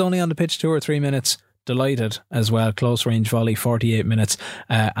scores. He's only on the pitch 2 or 3 minutes. delighted as well. Close range volley, 48 minutes,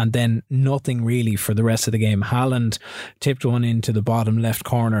 and then nothing really for the rest of the game. Haaland tipped one into the bottom left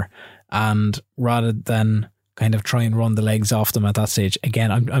corner, and rather than kind of try and run the legs off them at that stage,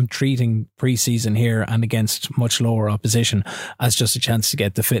 again, I'm treating pre-season here and against much lower opposition as just a chance to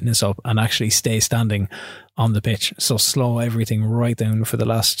get the fitness up and actually stay standing on the pitch. So slow everything right down for the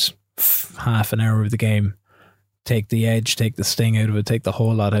last half an hour of the game. Take the edge, take the sting out of it, take the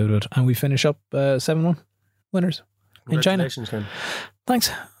whole lot out of it, and we finish up 7-1 winners in China. Ken. Thanks.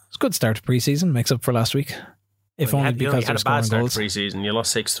 It's a good start to pre-season, makes up for last week. If only because you had they're a bad scoring start goals. to pre-season. You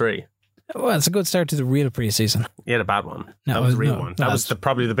lost 6-3. Well, it's a good start to the real pre-season. You had a bad one. No, that was the real no, one. That was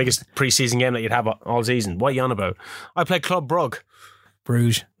probably the biggest pre-season game that you'd have all season. What are you on about? I played Club Brugge.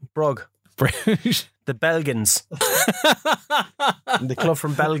 Bruges. Brugge. The Belgians. The club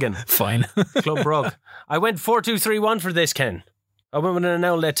from Belgium. Fine. Club Brugge. I went 4-2-3-1 for this, Ken. I went with an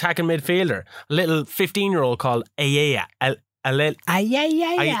old attacking midfielder. A little 15-year-old called Ayala.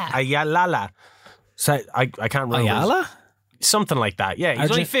 Ayala. So I can't remember. Ayala? Something like that. Yeah,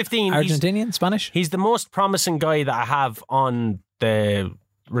 he's only 15. Argentinian? Spanish? He's the most promising guy that I have on the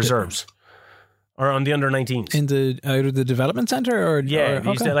reserves. Or on the under-19s. Out of the development centre? Or he's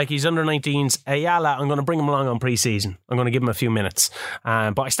under-19s. Ayala, I'm going to bring him along on pre-season. I'm going to give him a few minutes.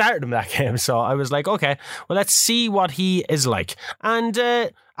 But I started him that game, so I was like, okay, well, let's see what he is like. And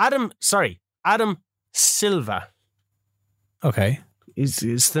Adam Silva. Okay.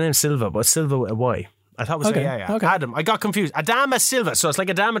 It's the name Silva, but Silva with a Y. I thought it was okay. Okay. Adam. I got confused. Adama Silva. So it's like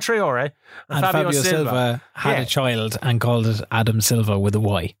Adama Traore and Fabio Silva had a child and called it Adam Silva with a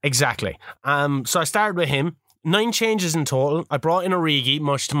Y. Exactly. So I started with him. 9 changes in total. I brought in Origi,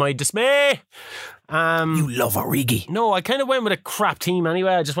 much to my dismay. You love Origi. No, I kind of went with a crap team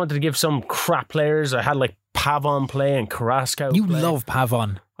anyway. I just wanted to give some crap players. I had like Pavon play and Carrasco. You love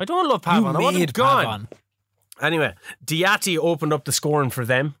Pavon. I don't love Pavon. I want him gone. Pavon. Anyway, Diatti opened up the scoring for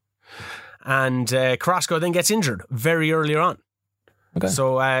them. And Carrasco then gets injured very early on. Okay.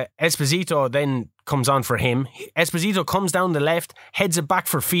 So Esposito then comes on for him. Esposito comes down the left, heads it back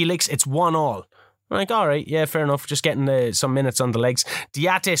for Felix. It's 1-1. I'm like, all right, yeah, fair enough. Just getting some minutes on the legs.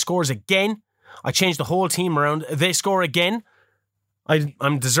 Diatti scores again. I changed the whole team around. They score again.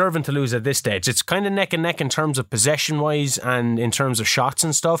 I'm deserving to lose at this stage. It's kind of neck and neck in terms of possession-wise and in terms of shots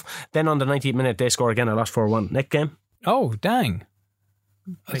and stuff. Then on the 90th minute, they score again. I lost 4-1. Next game. Oh, dang.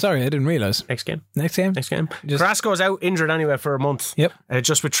 Sorry, I didn't realise. Next game. Just Carrasco's out injured anyway for a month. Yep.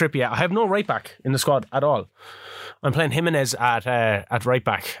 Just with Trippier. I have no right back in the squad at all. I'm playing Jimenez at right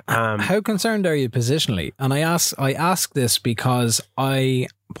back. How concerned are you positionally? And I ask this because I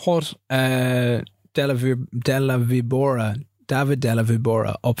put David Della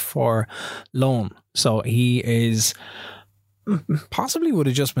Vibora up for loan. So he is possibly would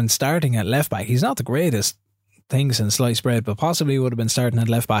have just been starting at left back. He's not the greatest thing since sliced bread, but possibly would have been starting at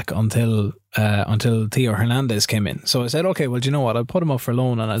left back until Theo Hernandez came in. So I said, okay, well, do you know what? I'll put him up for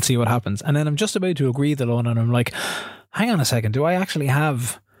loan and I'll see what happens. And then I'm just about to agree the loan and I'm like, hang on a second, do I actually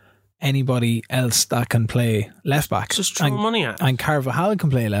have anybody else that can play left back? Just throw money at it. And Carvajal can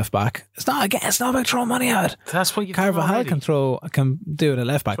play left back. It's not about throwing money at it. That's what you've Carvajal done already. can do it at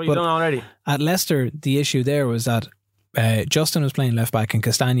left back. That's what you've done already. At Leicester, the issue there was that Justin was playing left back and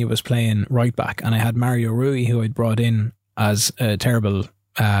Castagna was playing right back, and I had Mario Rui, who I'd brought in as a terrible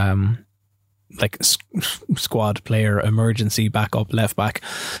squad player, emergency backup left back.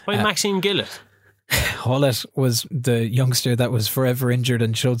 Why Maxime Gillett? Hullet was the youngster that was forever injured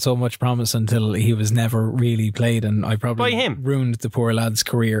and showed so much promise until he was never really played, and I probably ruined the poor lad's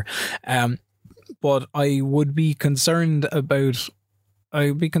career. But I would be concerned about,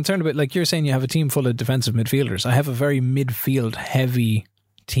 like you're saying, you have a team full of defensive midfielders. I have a very midfield heavy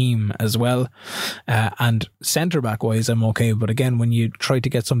team as well. And centre back wise, I'm okay. But again, when you try to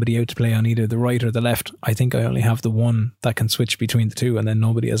get somebody out to play on either the right or the left, I think I only have the one that can switch between the two, and then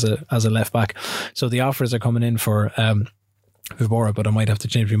nobody as a left back. So the offers are coming in for Vibora, but I might have to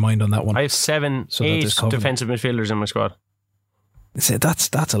change my mind on that one. I have 8 defensive midfielders in my squad. So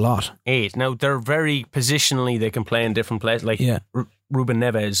that's a lot. 8. Now they're very positionally, they can play in different places, like Ruben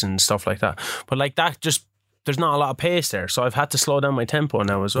Neves and stuff like that. But like that, just there's not a lot of pace there, so I've had to slow down my tempo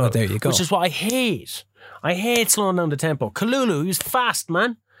now as well. Oh, there you go. Which is what I hate. I hate slowing down the tempo. Kalulu, he's fast,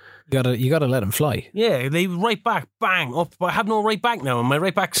 man. You gotta let him fly. Yeah, they right back, bang, up. But I have no right back now, and my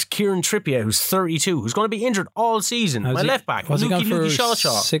right back's Kieran Trippier, who's 32, who's going to be injured all season. My left back, Lukey Shaw.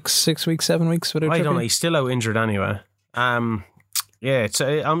 6 weeks, 7 weeks without Trippier? I don't know, he's still out injured anyway. Yeah, it's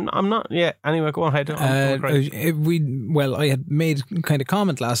I'm not. Yeah, anyway, go on ahead. I had made kind of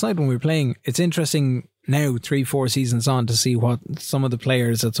comment last night when we were playing. It's interesting now 3-4 seasons on to see what some of the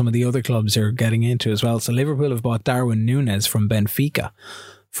players at some of the other clubs are getting into as well. So Liverpool have bought Darwin Núñez from Benfica,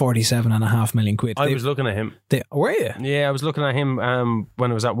 47.5 million quid. I was looking at him. Were you? Yeah, I was looking at him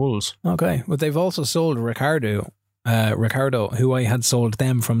when I was at Wolves. Okay. Well, they've also sold Ricardo, who I had sold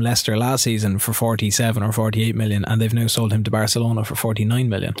them from Leicester last season for 47 or 48 million, and they've now sold him to Barcelona for 49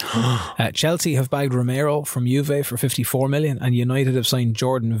 million. Chelsea have bagged Romero from Juve for 54 million, and United have signed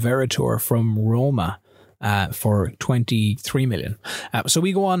Jordan Veretout from Roma for 23 million. So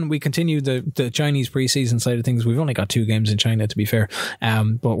we go on, we continue the Chinese preseason side of things. We've only got 2 games in China, to be fair,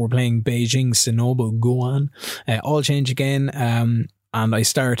 but we're playing Beijing Sinobo Guan. All change again. And I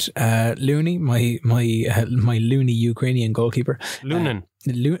start Looney, my loony Ukrainian goalkeeper. Lunin.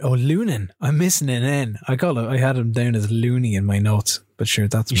 Lunin. I'm missing an N. I had him down as Looney in my notes. But sure,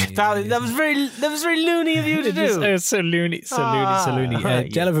 that's that was very loony of you to do. It's so loony, so loony.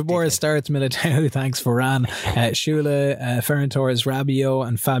 Jelliver starts, Militao, thanks Varane. Shula, Ferran Torres, Rabiot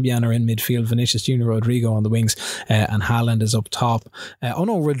and Fabian are in midfield. Vinicius Junior, Rodrigo on the wings, and Haaland is up top.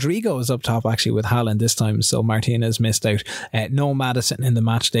 Rodrigo is up top actually with Haaland this time, so Martinez missed out. No Maddison in the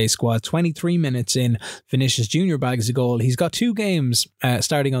matchday squad. 23 minutes in, Vinicius Junior bags a goal. He's got 2 games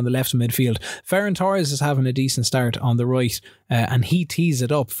starting on the left midfield. Ferran Torres is having a decent start on the right, and he tees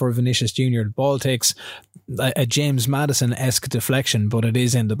it up for Vinicius Junior. The ball takes a James Maddison-esque deflection, but it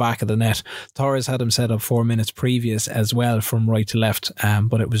is in the back of the net. Torres had him set up 4 minutes previous as well from right to left,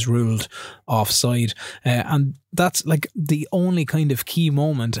 but it was ruled offside. And that's like the only kind of key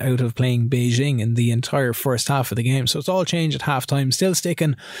moment out of playing Beijing in the entire first half of the game. So it's all changed at half time. Still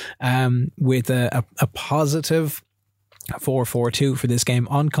sticking with a positive 4-4-2 for this game.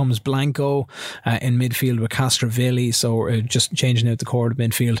 On comes Blanco in midfield with Castrovilli, so just changing out the core of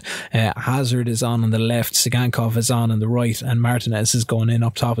midfield. Hazard is on the left, Sigankov is on the right, and Martinez is going in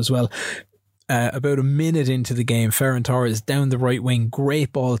up top as well. About a minute into the game, Ferran Torres down the right wing,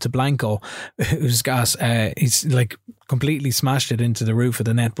 great ball to Blanco, who's got he's like completely smashed it into the roof of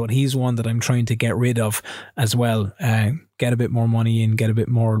the net, but he's one that I'm trying to get rid of as well. Get a bit more money in, get a bit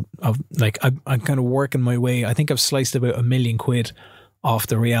more of, like, I'm kind of working my way. I think I've sliced about £1 million off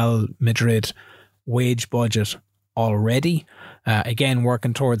the Real Madrid wage budget already. Again,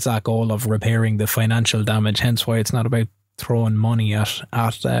 working towards that goal of repairing the financial damage, hence why it's not about throwing money at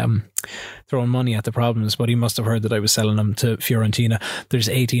the problems. But he must have heard that I was selling him to Fiorentina. There's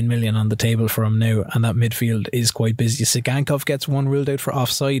 18 million on the table for him now, and that midfield is quite busy. Sigankov gets one ruled out for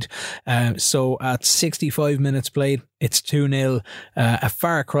offside. So at 65 minutes played, it's 2-0, a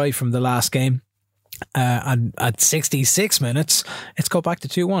far cry from the last game. And at 66 minutes, it's got back to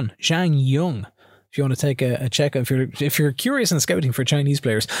 2-1. Zhang Yung, if you want to take a check, if you're curious and scouting for Chinese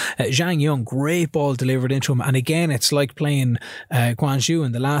players, Zhang Yung, great ball delivered into him. And again, it's like playing Guangzhou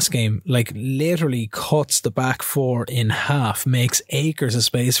in the last game, like literally cuts the back four in half, makes acres of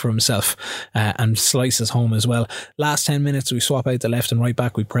space for himself, and slices home as well. Last 10 minutes, we swap out the left and right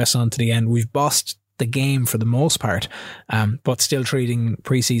back, we press on to the end. We've bossed the game for the most part, but still treating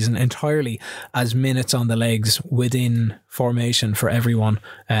pre-season entirely as minutes on the legs within formation for everyone,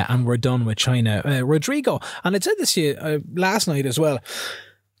 and we're done with China. Rodrigo, and I said this to you last night as well,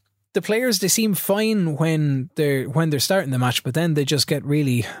 the players, they seem fine when they're starting the match, but then they just get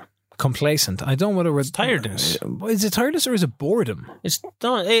really complacent. I don't know whether it's tiredness. Is it tiredness or is it boredom? It's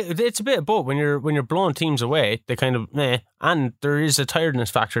a bit of both. When you're blowing teams away, they kind of and there is a tiredness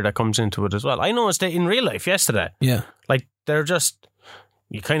factor that comes into it as well. I noticed it in real life yesterday. Yeah, like they're just,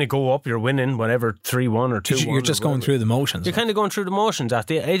 you kind of go up, you're winning whatever 3-1 or 2-1. You're just going through the motions. You're kind of going through the motions.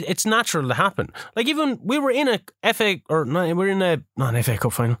 It's natural to happen. Like even we were in a FA or no, we were in a not an FA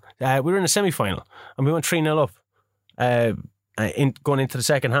Cup final. We were in a semi-final and we went 3-0 up. Going into the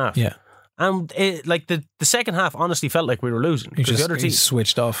second half, yeah, and the second half honestly felt like we were losing because the other team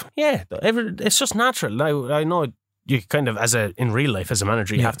switched off. Yeah, it's just natural. I know you kind of in real life as a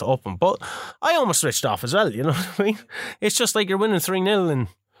manager you have to up them, but I almost switched off as well. You know what I mean? It's just like you're winning 3-0 and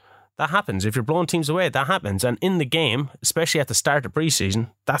that happens. If you're blowing teams away, that happens. And in the game, especially at the start of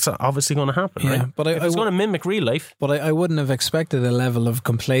pre-season, that's obviously going to happen, right? But it's going to mimic real life. But I wouldn't have expected a level of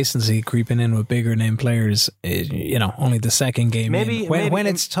complacency creeping in with bigger name players. Only the second game. When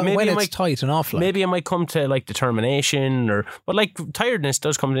it's tight and off. Maybe it might come to like determination, but like tiredness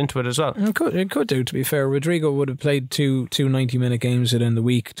does come into it as well. It could do. To be fair, Rodrigo would have played two 90-minute games within the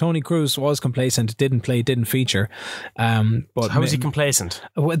week. Tony Cruz was complacent, didn't play, didn't feature. But how is he complacent?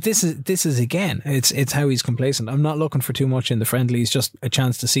 Well, this this is again, it's how he's complacent. I'm not looking for too much in the friendlies, just a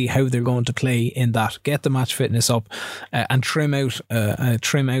chance to see how they're going to play in that, get the match fitness up, and trim out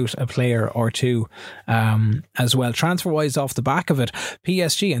a player or two as well. Transfer wise, off the back of it,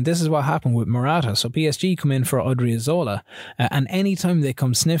 PSG, and this is what happened with Morata. So PSG come in for Odriozola, and anytime they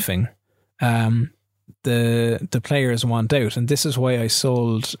come sniffing, the players want out, and this is why I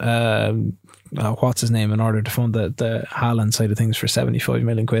sold what's his name in order to fund the Haaland side of things for 75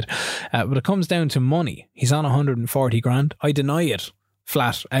 million quid. But it comes down to money. He's on 140 grand. I deny it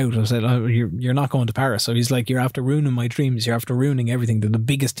flat out. I said, oh, you're not going to Paris. So he's like, you're after ruining my dreams. You're after ruining everything. They're the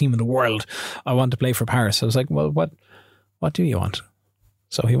biggest team in the world. I want to play for Paris. I was like, well, what do you want?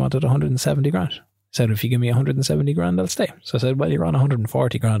 So he wanted 170 grand. Said, if you give me 170 grand, I'll stay. So I said, well, you're on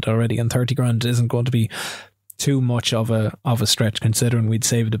 140 grand already, and 30 grand isn't going to be too much of a stretch, considering we'd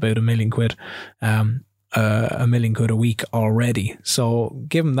saved about £1 million, £1 million a week already. So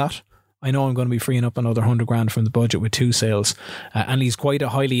give him that. I know I'm going to be freeing up another 100 grand from the budget with 2 sales, and he's quite a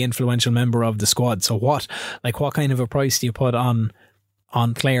highly influential member of the squad. So what kind of a price do you put on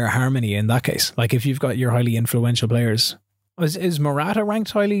player harmony in that case? Like, if you've got your highly influential players. Is Morata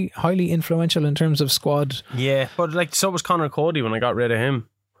ranked highly influential in terms of squad? Yeah, but like, so was Conor Cody when I got rid of him.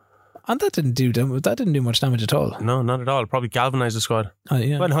 And that didn't do much damage at all. No, not at all. Probably galvanised the squad. Oh,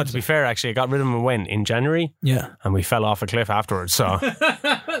 yeah. Well, no, to be fair, actually, I got rid of him in January. Yeah. And we fell off a cliff afterwards, so.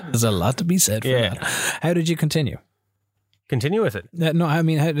 There's a lot to be said for that. How did you continue? Continue with it? No, I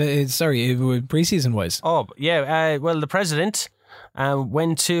mean, sorry, pre-season wise. Oh, yeah. Well, the president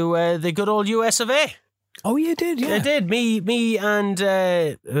went to the good old US of A. Oh, you did, yeah. I did. Me and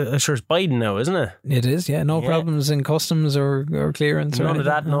sure it's Biden now, isn't it? It is, yeah. No problems in customs or clearance. None of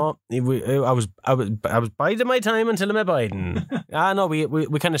that. No, I was biding my time until I met Biden. No,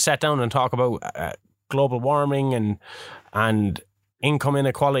 we kind of sat down and talk about global warming and income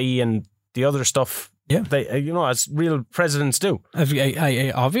inequality and the other stuff. Yeah, they as real presidents do.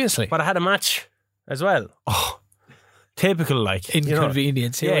 Obviously, but I had a match as well. Oh. Typical, like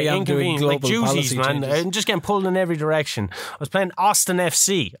inconvenience. Here I am doing global like duties, man. Changes. I'm just getting pulled in every direction. I was playing Austin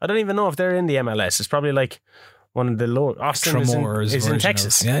FC. I don't even know if they're in the MLS. It's probably like one of the lower. Austin is in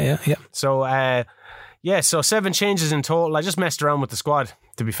Texas. Yeah. So, so 7 changes in total. I just messed around with the squad,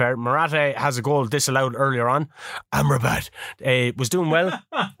 to be fair. Morata has a goal disallowed earlier on. Amrabat was doing well.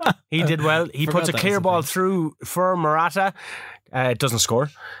 He did well. He puts a clear ball through for Morata. Doesn't score.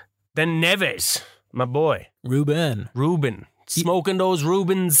 Then Neves. My boy. Ruben. Smoking those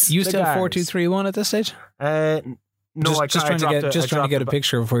Rubens. You still 4-2-3-1 at this stage? No, just trying to get a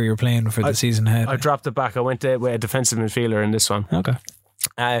picture of where you're playing for the season ahead. I dropped it back. I went with a defensive midfielder in this one. Okay.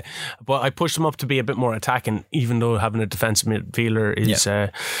 But I pushed him up to be a bit more attacking, even though having a defensive midfielder is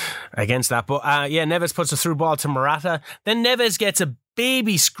against that. But Neves puts a through ball to Morata. Then Neves gets a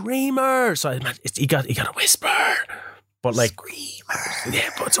baby screamer. So he got a whisper. But like screamer,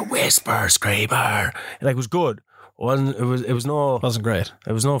 yeah, but it's a whisper screamer. Like, it was good. Wasn't great.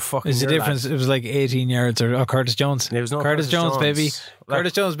 It was no fucking. There's a difference. It was like 18 yards or Curtis Jones. It was no Curtis Jones, baby. Like,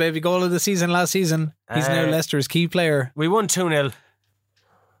 Curtis Jones, baby. Goal of the season last season. He's now Leicester's key player. We won 2-0.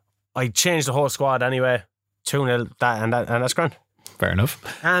 I changed the whole squad anyway. 2-0. And that's grand. Fair enough.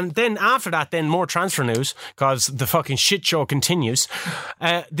 And then after that, more transfer news, because the fucking shit show continues.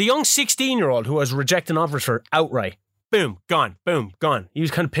 The young 16-year-old who was rejecting offers for outright. Boom, gone. He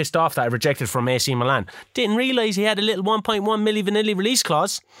was kind of pissed off that I rejected from AC Milan. Didn't realise he had a little 1.1 milli vanilli release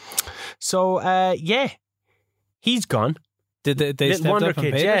clause. So, he's gone. Did they step up and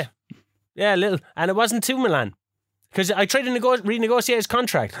pay it? Yeah, little. And it wasn't to Milan. Because I tried to renegotiate his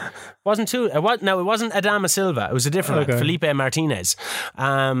contract. It wasn't Adama Silva. It was a different one, Felipe Martinez.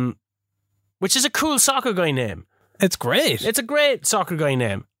 Which is a cool soccer guy name. It's great. It's a great soccer guy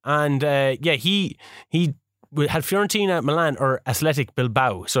name. And, he had Fiorentina, Milan, or Athletic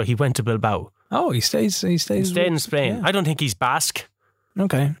Bilbao, so he went to Bilbao. Oh, he stayed in Spain. Yeah. I don't think he's Basque.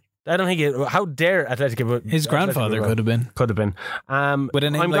 Okay. I don't think how dare Athletic. His grandfather could have been. With a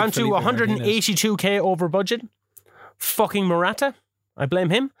name I'm down to 182k over budget. Fucking Morata. I blame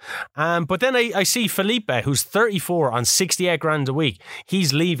him. But then I see Felipe, who's 34 on 68 grand a week.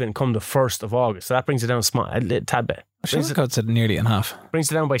 He's leaving come the 1st of August. So that brings it down a tad bit. It cuts it nearly in half. Brings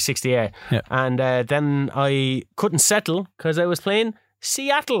it down by 68. Yeah. And then I couldn't settle because I was playing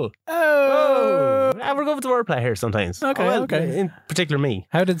Seattle. Oh. We're going with the wordplay here sometimes. Okay. In particular me.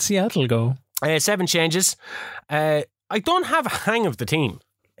 How did Seattle go? 7 changes. I don't have a hang of the team.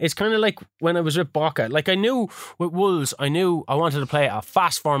 It's kind of like when I was with Boca. Like, I knew with Wolves, I wanted to play a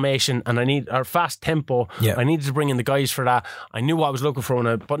fast formation and a fast tempo. Yeah. I needed to bring in the guys for that. I knew what I was looking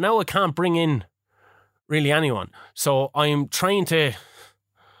for, but now I can't bring in really anyone. So I'm trying to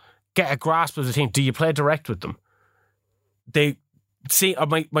get a grasp of the team. Do you play direct with them? They see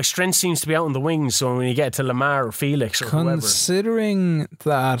my strength seems to be out on the wings. So when you get to Lamar or Felix or considering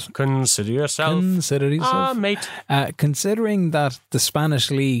that, consider yourself, mate. Considering that the Spanish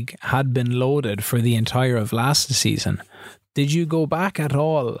league had been loaded for the entire of last season, did you go back at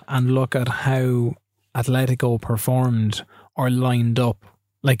all and look at how Atletico performed or lined up?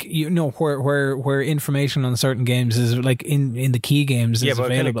 Like, you know, where information on certain games is like in the key games is available. Yeah,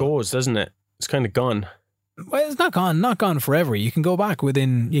 but it kind of goes, doesn't it? It's kind of gone. Well, it's not gone forever. You can go back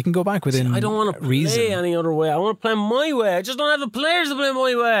within. I don't want to play any other way. I want to play my way. I just don't have the players to play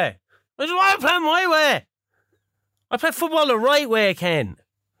my way. I just want to play my way. I play football the right way, Ken.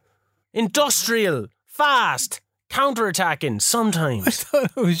 Industrial, fast, counter-attacking. Sometimes. I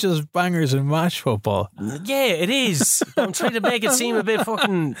thought it was just bangers and mash football. Yeah, it is. I'm trying to make it seem a bit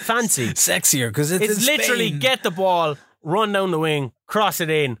fucking fancy, sexier, because it's literally Spain. Get the ball, run down the wing, cross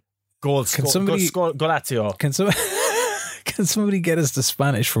it in. Golazio. Can somebody get us to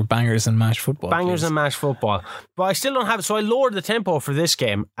Spanish for bangers and mash football? Bangers and mash football. But I still don't have it. So I lowered the tempo for this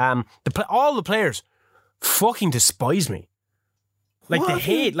game. All the players fucking despise me. Like, they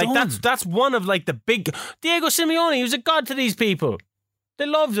hate. Like, that's one of like the big Diego Simeone. He was a god to these people. They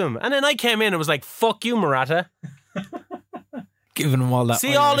loved him. And then I came in and was like, fuck you, Morata. Giving them all that.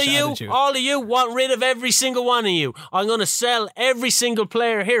 See, all of you want rid of every single one of you. I'm going to sell every single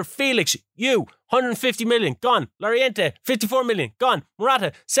player here. Felix, you, 150 million, gone. Loriente, 54 million, gone.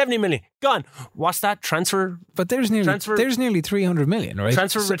 Morata, 70 million, gone. What's that transfer? But there's nearly 300 million, right?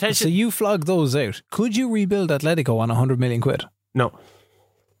 Transfer retention. So you flog those out. Could you rebuild Atletico on 100 million quid? No.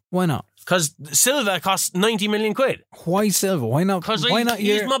 Why not? Because Silva costs 90 million quid. Why Silva? Why not? Because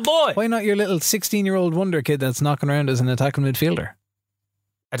he's my boy. Why not your little 16-year-old wonder kid that's knocking around as an attacking midfielder?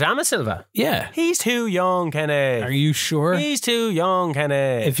 Adama Silva? Yeah. He's too young, Kenny. Are you sure? He's too young,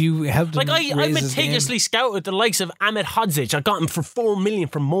 Kenny. If you helped him I meticulously scouted the likes of Ahmed Hodzic. I got him for 4 million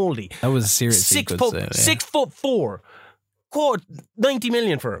from Moldy. That was seriously 6'4", 90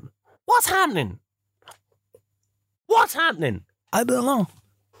 million for him. What's happening? I don't know.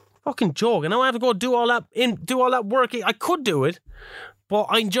 Fucking joke. And now I have to go do all that work. I could do it, but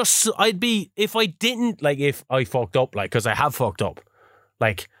I'd be, if I didn't, like, if I fucked up, like, because I have fucked up,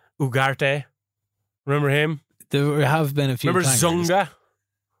 like Ugarte. Remember him? There have been a few. Remember Zunga?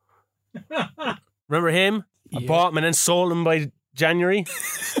 Remember him? Yeah. I bought him and then sold him by January.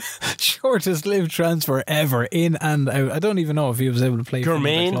 Shortest lived transfer ever, in and out. I don't even know if he was able to play.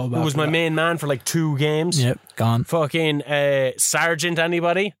 Germain, who was my main man for like 2 games. Yep, gone. Fucking Sargent,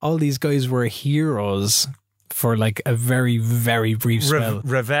 anybody? All these guys were heroes for like a very, very brief spell.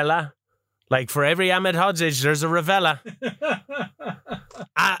 Ravella. Like, for every Ahmed Hodzic, there's a Ravella.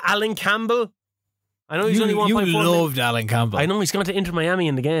 Alan Campbell. I know he's only 1.4 million. You loved Alan Campbell. I know, he's going to Inter Miami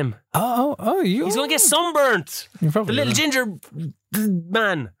in the game. He's going to get sunburnt. The little ginger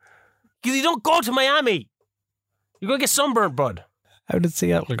man. You don't go to Miami. You're going to get sunburnt, bud. How did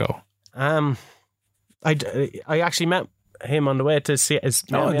Seattle go? I actually met him on the way to see it.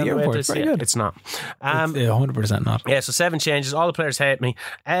 The airport. Very good. It's not. It's 100% not. Yeah, so 7 changes. All the players hate me.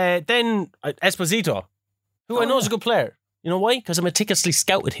 Then Esposito, who I know is a good player. You know why? Because I meticulously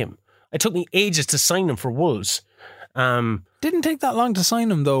scouted him. It took me ages to sign him for Wolves. Didn't take that long to sign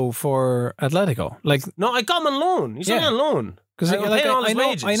him though for Atletico. Like, no, I got him on loan. He's only on loan. Because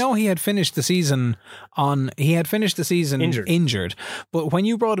I know he had finished the season injured. But when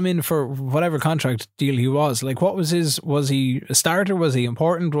you brought him in for whatever contract deal he was, like, what was he a starter? Was he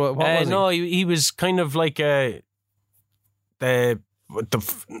important? What was no, he was kind of like the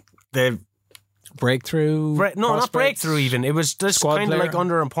breakthrough. Not breakthrough even. It was just kind of like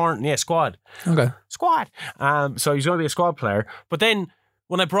under important. Yeah, squad. Okay. Squad. So he's going to be a squad player. But then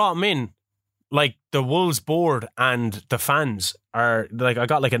when I brought him in, like, the Wolves board and the fans are like, I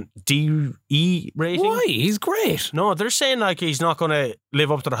got like a DE rating. Why? He's great. No, they're saying like he's not going to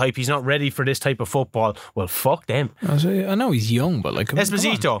live up to the hype. He's not ready for this type of football. Well, fuck them. I know he's young, but like,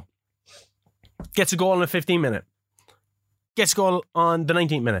 Esposito gets a goal in the 15th minute. Gets a goal on the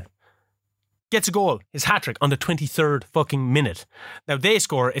 19th minute. Gets a goal, his hat-trick, on the 23rd fucking minute. Now they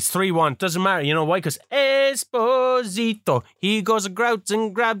score, it's 3-1. Doesn't matter, you know why? Because Esposito, he goes and grouts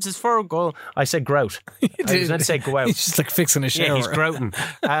and grabs his 4th goal. I said grout. I was meant to say go out. He's just like fixing a shower. Yeah, he's grouting.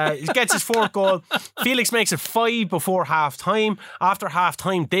 He gets his 4th goal. Felix makes it 5 before half-time. After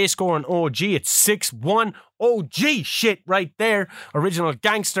half-time, they score an OG. It's 6-1. OG shit right there. Original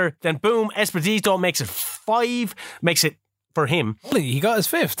gangster. Then boom, Esposito makes it 5. Makes it for him. He got his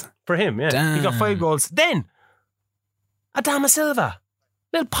 5th. For him, yeah. Damn. He got 5 goals. Then, Adama Silva.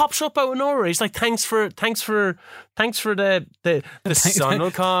 Little pops up out of nowhere. He's like, thanks for the sun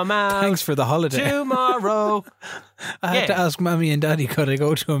will come out. Thanks for the holiday. Tomorrow. I had to ask Mommy and Daddy, could I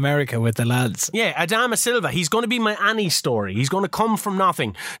go to America with the lads? Yeah, Adama Silva. He's going to be my Annie story. He's going to come from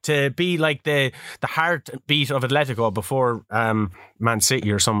nothing to be like the heartbeat of Atletico before Man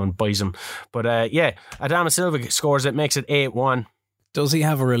City or someone buys him. But Adama Silva scores it, makes it 8-1. Does he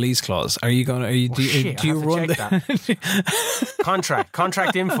have a release clause? Are you going to? Do you run that?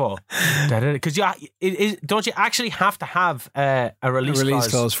 contract info? Because don't you actually have to have a release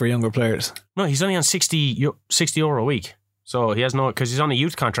clause for younger players? No, he's only on 60 euro a week, so he has no, because he's on a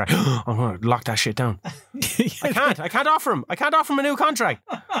youth contract. I'm going to lock that shit down. I can't offer him a new contract.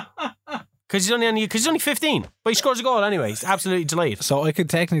 Because he's only 15, but he scores a goal anyway. He's absolutely delighted. So I could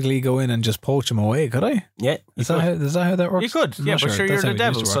technically go in and just poach him away, could I? Yeah. Is that how that works? You could, but sure you're the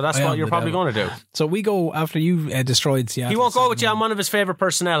devil, so that's what you're probably going to do. So we go after you destroyed Seattle. He won't go with you. I'm one of his favourite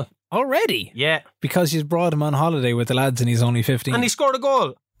personnel. Already? Yeah. Because you brought him on holiday with the lads and he's only 15. And he scored a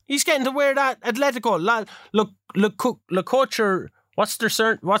goal. He's getting to wear that Atletico. Look, coach, what's the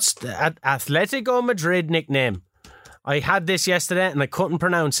Atletico Madrid nickname? I had this yesterday and I couldn't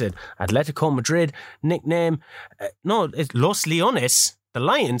pronounce it. Atletico Madrid nickname. No, it's Los Leones. The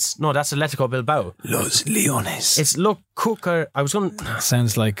Lions. No, that's Atletico Bilbao. Los Leones. It's Cooker. I was going to...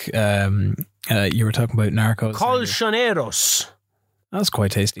 Sounds like you were talking about Narcos. Colchoneros. That's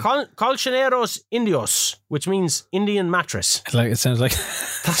quite tasty. Colchoneros Indios, which means Indian mattress. It sounds like...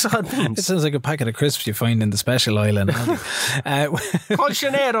 That's what it means. It sounds like a packet of crisps you find in the special aisle in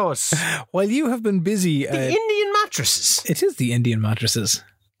Colchoneros. While you have been busy... The Indian mattresses. It is the Indian mattresses.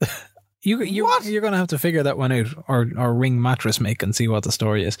 You're going to have to figure that one out, or ring Mattress Make and see what the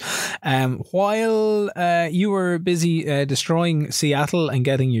story is. While you were busy destroying Seattle and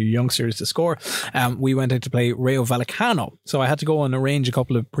getting your youngsters to score, we went out to play Rayo Vallecano. So I had to go and arrange a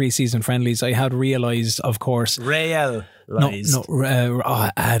couple of pre-season friendlies. I had realised, of course... I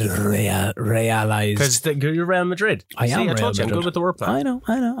had realised. Because you're Real Madrid. I am Real told you, Madrid. I'm good with the wordplay. I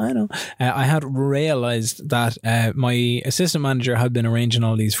know. I had realised that my assistant manager had been arranging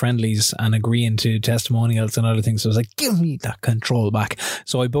all these friendlies and agreeing to testimonials and other things. So I was like, give me that control back.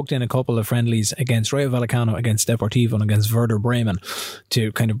 So I booked in a couple of friendlies against Rayo Vallecano, against Deportivo and against Werder Bremen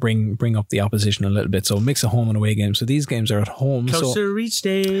to kind of bring up the opposition a little bit. So mix a home and away game. So these games are at home. Closer each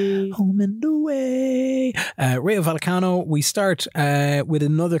day. Home and away. Rayo Vallecano, we start with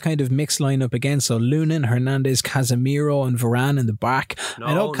another kind of mixed lineup again. So Lunin, Hernandez, Casemiro and Varane in the back.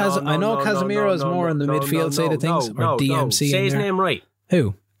 I know Casemiro is more on the midfield side of things. Or DMC. Say his name right.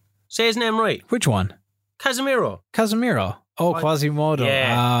 Who? Say his name right. Which one? Casemiro. Oh, Quasimodo.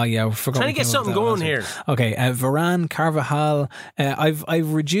 Yeah. Yeah, I forgot. Trying to get something going here. Okay, Varane, Carvajal.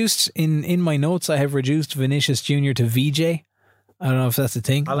 I've reduced in my notes. I have reduced Vinicius Jr. to VJ. I don't know if that's the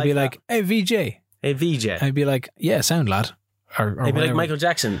thing. I'd be like, hey VJ. Hey VJ. I'd be like, yeah, sound lad. Or He'd be like Michael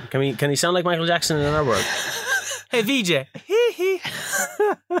Jackson. Can he sound like Michael Jackson in our world? Hey VJ.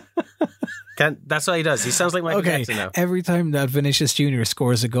 That's what he does. He sounds like Michael Jackson now. Every time that Vinicius Jr.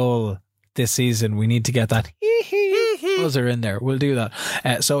 scores a goal this season, we need to get that buzzer in there. We'll do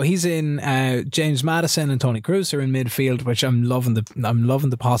that. So he's in. James Maddison and Tony Kroos are in midfield, which I'm loving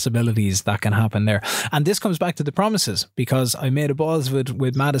the possibilities that can happen there. And this comes back to the promises, because I made a buzz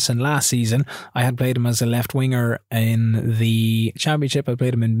with Maddison last season. I had played him as a left winger in the Championship. I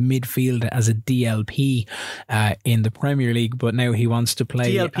played him in midfield as a DLP in the Premier League, but now he wants to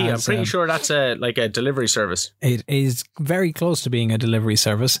play DLP. I'm pretty sure that's like a delivery service. It is very close to being a delivery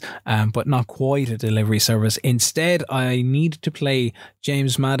service, but not quite a delivery service. Instead, I need to play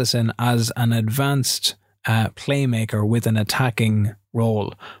James Maddison as an advanced playmaker with an attacking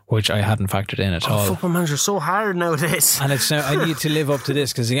role, which I hadn't factored in at all. Football Manager's so hard nowadays. And it's now I need to live up to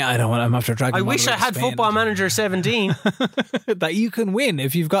this, because I'm after dragging. I wish I had Football Manager 17 that you can win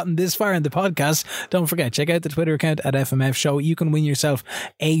if you've gotten this far in the podcast. Don't forget, check out the Twitter account at FMF Show. You can win yourself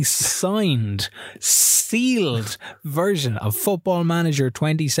a signed, sealed version of Football Manager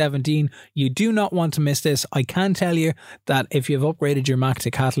 2017. You do not want to miss this. I can tell you that if you've upgraded your Mac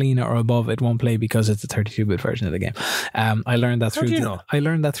to Catalina or above, it won't play because it's a 32-bit version of the game. I learned that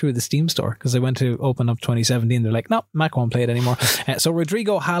through the Steam store, because I went to open up 2017. They're like, no, Mac won't play it anymore. So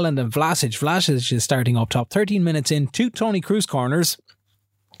Rodrigo, Haaland and Vlasic is starting up top. 13 minutes in, 2 Tony Kroos corners,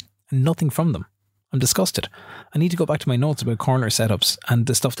 and nothing from them. I'm disgusted. I need to go back to my notes about corner setups and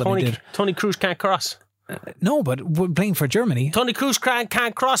the stuff that I did. Tony Kroos can't cross. No, but we're playing for Germany. Tony Kroos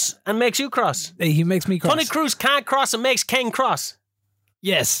can't cross and makes you cross. He makes me cross. Tony Kroos can't cross and makes Ken cross.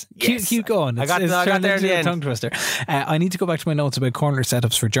 Yes. Yes. Keep going. I got there in the end. Tongue twister. I need to go back to my notes about corner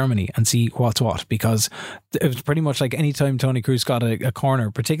setups for Germany and see what's what, because it was pretty much like any time Tony Kroos got a corner,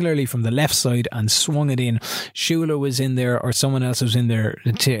 particularly from the left side, and swung it in, Shula was in there or someone else was in there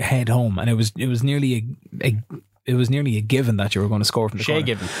to head home, and it was nearly a given that you were going to score from the corner.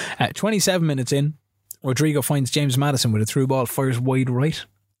 Given. 27 minutes in, Rodrigo finds James Maddison with a through ball, fires wide right,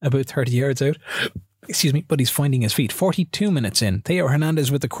 about 30 yards out. Excuse me, but he's finding his feet. 42 minutes in, Theo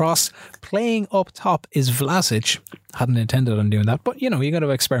Hernandez with the cross. Playing up top is Vlasic. Hadn't intended on doing that, but you got to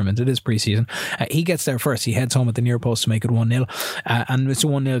experiment. It is pre-season. He gets there first. He heads home at the near post to make it 1-0, and it's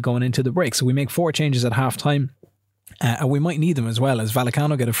 1-0 going into the break. So we make 4 changes at half time. And we might need them as well, as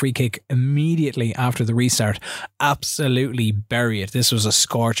Vallecano get a free kick immediately after the restart. Absolutely bury it. This was a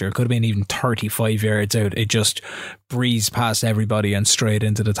scorcher. It could have been even 35 yards out. It just breezed past everybody and straight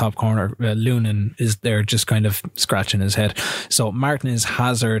into the top corner. Lunin is there just kind of scratching his head. So Martinez,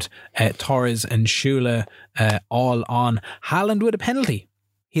 Hazard, Torres and Shula all on. Haaland with a penalty.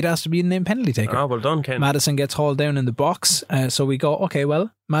 He'd asked to be named penalty taker. Oh, well done, Ken. Maddison gets hauled down in the box. So we go, okay,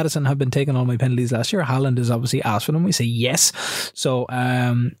 well, Maddison have been taking all my penalties last year. Haaland has obviously asked for them. We say yes. So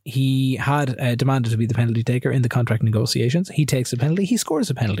he had demanded to be the penalty taker in the contract negotiations. He takes a penalty. He scores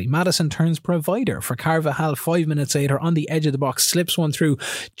a penalty. Maddison turns provider for Carvajal 5 minutes later on the edge of the box, slips one through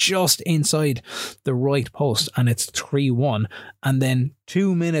just inside the right post, and it's 3-1. And then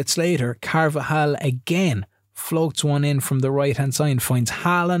 2 minutes later, Carvajal again floats one in from the right hand side, finds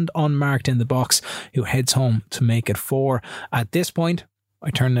Haaland unmarked in the box, who heads home to make it 4. At this point, I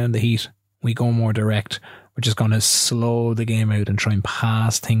turn down the heat. We go more direct. We're just going to slow the game out and try and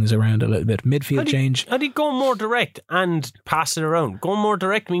pass things around a little bit. Midfield change. How do you go more direct and pass it around? Going more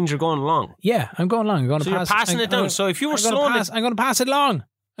direct means you're going long. Yeah, I'm going long. I'm going to pass. You're passing it down. So if you were slowing it, I'm going to pass it long.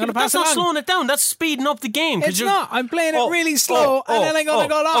 That's not slowing it down. That's speeding up the game. It's not. I'm playing it really slow, and then I'm going to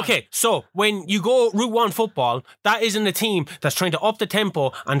go long. Okay, so when you go Route 1 football, that isn't a team that's trying to up the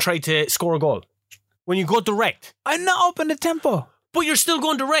tempo and try to score a goal. When you go direct, I'm not upping the tempo, but you're still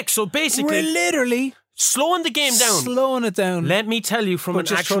going direct. So basically, we're literally slowing the game down. Slowing it down. Let me tell you from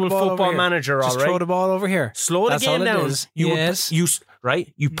an actual football manager, all right? Just throw the ball over here. Slow the game down.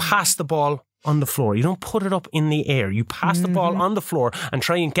 You pass the ball on the floor. You don't put it up in the air. You pass the ball on the floor and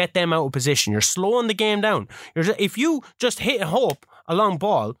try and get them out of position. You're slowing the game down. If you just hit hope a long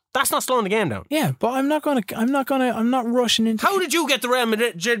ball, that's not slowing the game down. Yeah, but I'm not rushing into. How did you get the Real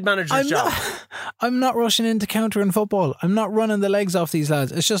Madrid manager's job? I'm not rushing into countering football. I'm not running the legs off these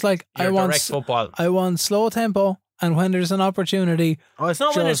lads. It's just like I want slow tempo. And when there's an opportunity, it's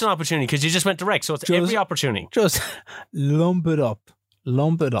not when there's an opportunity, because you just went direct. So it's every opportunity. Just lump it up.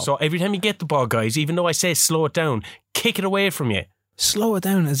 So every time you get the ball, guys, even though I say slow it down, kick it away from you. Slow it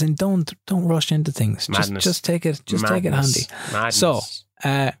down, as in don't rush into things. Madness. Just take it handy. Madness. So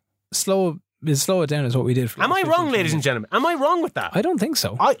slow it down is what we did. Am I wrong, ladies and gentlemen? Am I wrong with that? I don't think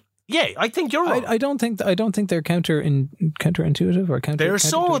so. I think you're wrong. I don't think they're counterintuitive or counter. They're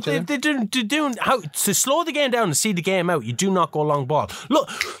so they're doing how to slow the game down and see the game out. You do not go long ball. Look,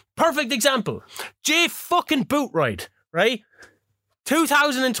 perfect example. Jay fucking Bootright, right?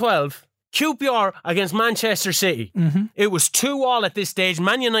 2012, QPR against Manchester City. It was 2-2 at this stage.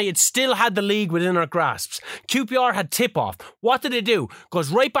 Man United still had the league within their grasps. QPR had tip-off. What did they do? Goes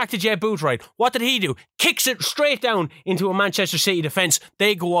right back to Jay Bootright. What did he do? Kicks it straight down into a Manchester City defence.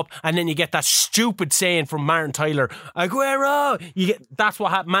 They go up, and then you get that stupid saying from Martin Tyler, Aguero! That's what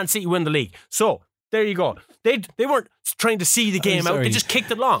happened. Man City win the league. So, there you go. They weren't trying to see the game out. They just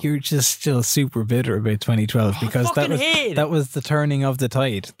kicked it long. You're just still super bitter about 2012 because that was the turning of the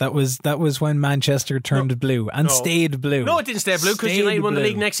tide. That was when Manchester turned blue and stayed blue. No, it didn't stay blue because United won the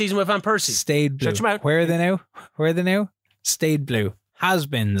league next season with Van Persie. Stayed blue. Where are they now? Stayed blue.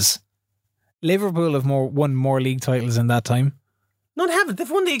 Has-beens. Liverpool have won more league titles in that time. No, they haven't.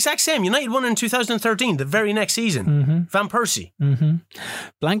 They've won the exact same. United won in 2013, the very next season. Van Persie.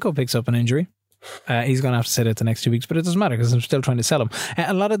 Blanco picks up an injury. He's going to have to sit out the next 2 weeks, but it doesn't matter because I'm still trying to sell him.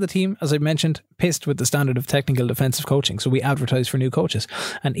 A lot of the team, as I mentioned, pissed with the standard of technical defensive coaching, so we advertised for new coaches,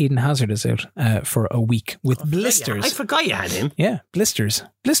 and Eden Hazard is out for a week with blisters. I forgot you had him. Yeah, blisters.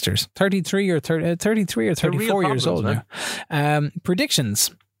 33 or 34 years old now. Predictions: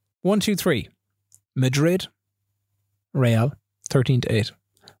 1, 2, 3. Madrid, Real 13-8.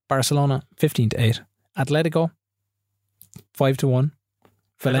 Barcelona 15-8. Atletico 5-1.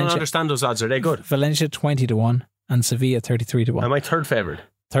 Valencia, I don't understand those odds. Are they good? Valencia 20-1 and Sevilla 33-1. Am I third favourite?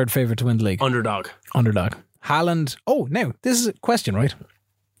 Third favourite to win the league. Underdog. Haaland. Oh, now this is a question, right?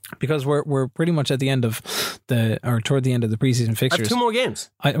 Because we're pretty much at the end of toward the end of the preseason I have fixtures. 2 more games.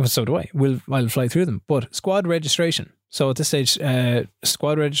 So do I. I'll fly through them. But squad registration. So at this stage,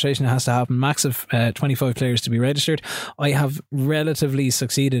 squad registration has to happen. Max of 25 players to be registered. I have relatively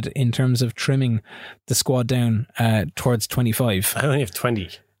succeeded in terms of trimming the squad down towards 25. I only have 20.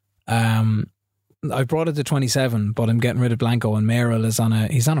 I brought it to 27, but I'm getting rid of Blanco, and Merrill is on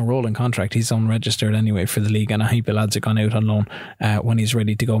a rolling contract. He's unregistered anyway for the league, and I think the lads have gone out on loan when he's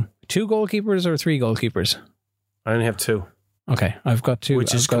ready to go. 2 goalkeepers or 3 goalkeepers? I only have 2. Okay, I've got 2.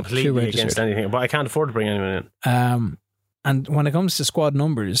 Which is completely against anything, but I can't afford to bring anyone in. And when it comes to squad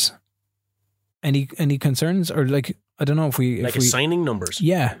numbers, any concerns, or like, I don't know if we signing numbers.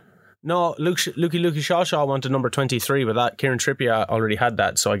 Yeah. No, Lukey Shaw wanted number 23, but that Kieran Trippier already had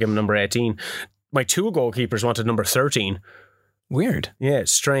that, so I give him number 18. My 2 goalkeepers wanted number 13. Weird. Yeah,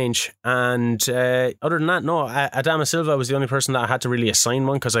 it's strange. And other than that, no, Adama Silva was the only person that I had to really assign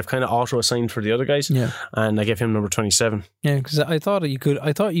one, because I've kind of auto-assigned for the other guys. Yeah. And I gave him number 27. Yeah, because I thought you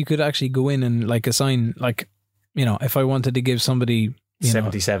could actually go in and like assign, like, you know, if I wanted to give somebody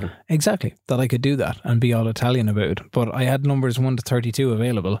 77. Exactly. That I could do that and be all Italian about it. But I had numbers 1 to 32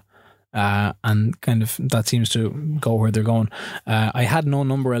 available. And kind of that seems to go where they're going. I had no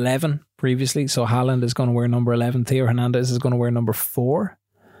number 11 previously, so Haaland is going to wear number 11. Theo Hernandez is going to wear number 4,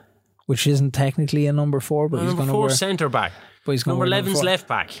 which isn't technically a number 4, but he's going to wear centre back. But he's going number to wear 11's left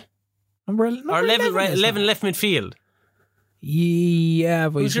back. Number 11 left midfield. Yeah,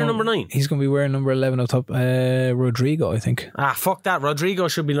 but who's your number 9? He's going to be wearing number 11 up top. Rodrigo, I think. Fuck that. Rodrigo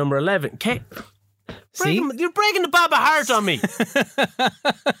should be number 11. Okay. You're breaking the Baba heart on me.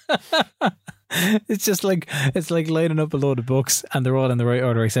 It's just like, it's like lining up a load of books and they're all in the right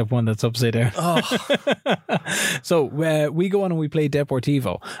order except one that's upside down. Oh. So we go on and we play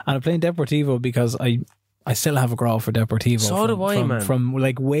Deportivo, and I'm playing Deportivo because I still have a growl for Deportivo. So do I, man. From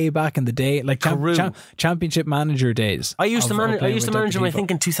like way back in the day, like championship manager days. I used to manage him, I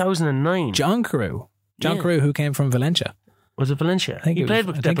think, in 2009. John Carew, who came from Valencia. Was it Valencia? He played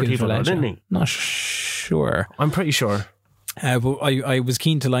with Deportivo, didn't he? Not sure. I'm pretty sure. But I was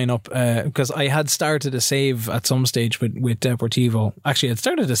keen to line up because I had started a save at some stage with Deportivo. Actually, I'd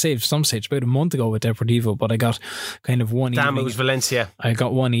started a save some stage about a month ago with Deportivo, but I got kind of one evening. Damn, it was Valencia. I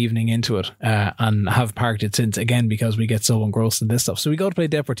got one evening into it and have parked it since, again, because we get so engrossed in this stuff. So we go to play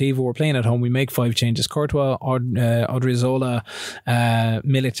Deportivo. We're playing at home. We make 5 changes. Courtois, Odriozola,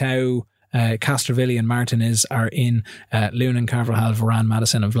 Militao, Castrovilli and Martinez are in. Lunin, Carvajal, Varane,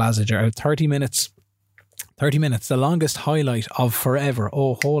 Madison and Vlasic are out. 30 minutes, the longest highlight of forever.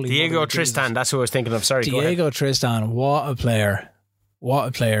 Oh, holy Diego Tristan, that's who I was thinking of. Sorry, Diego Tristan, what a player.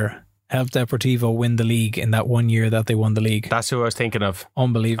 Helped Deportivo win the league in that 1 year that they won the league. That's who I was thinking of.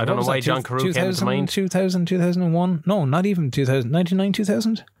 Unbelievable. I don't know why John Carew came to mind. 2000, 2001? No, not even 2000. 99,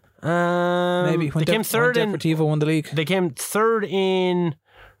 2000? Maybe. When they came third in Deportivo won the league. They came third in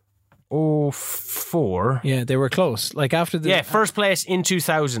 04. Yeah, they were close. Like after the first place in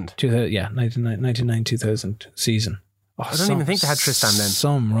 2000. 99 2000 season. Oh, I don't even think they had Tristan then.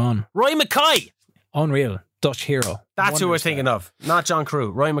 Some run. Roy Mackay. Unreal. Dutch hero. That's who I was thinking of. Not John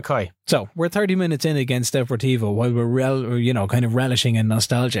Carew. Roy Mackay. So we're 30 minutes in against Deportivo while we're kind of relishing in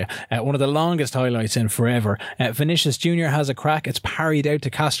nostalgia. One of the longest highlights in forever. Vinicius Jr. has a crack. It's parried out to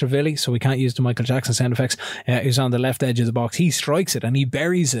Castrovilli, so we can't use the Michael Jackson sound effects. Who's on the left edge of the box. He strikes it and he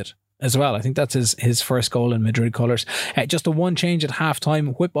buries it as well. I think that's his first goal in Madrid colours. Just a one change at half time.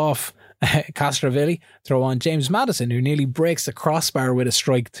 Whip off Castrovilli, throw on James Maddison, who nearly breaks the crossbar with a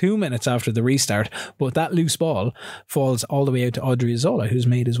strike 2 minutes after the restart, but that loose ball falls all the way out to Odriozola, who's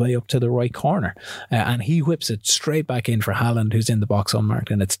made his way up to the right corner, and he whips it straight back in for Haaland, who's in the box unmarked,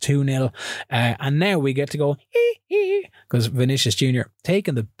 and it's 2-0. And now we get to go because Vinicius Jr.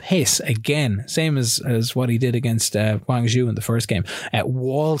 taking the piss again, same as what he did against Guangzhou in the first game,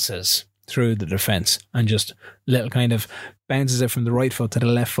 waltzes through the defence and just little kind of bounces it from the right foot to the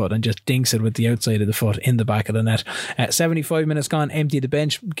left foot and just dinks it with the outside of the foot in the back of the net. 75 minutes gone, empty the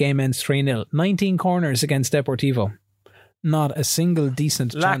bench, game ends 3-0. 19 corners against Deportivo. Not a single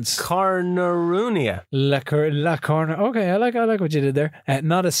decent chance. La Cornerunia. La Corner. Okay, I like what you did there.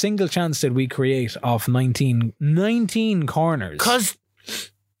 Not a single chance did we create off 19 corners. Because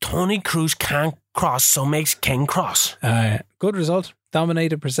Tony Cruz can't cross, so makes King cross. Good result.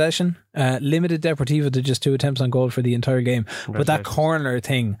 Dominated possession. Limited Deportivo to just 2 attempts on goal for the entire game. But that corner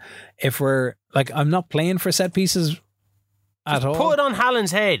thing, if we're like, I'm not playing for set pieces at all. Put it on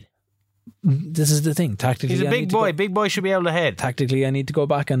Haaland's head. This is the thing. Tactically, he's a big boy. Big boy should be able to head. Tactically, I need to go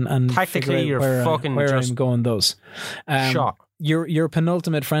back and tactically, you're where I'm going. Those shot. Your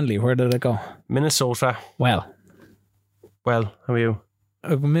penultimate friendly. Where did it go? Minnesota. Well, how are you?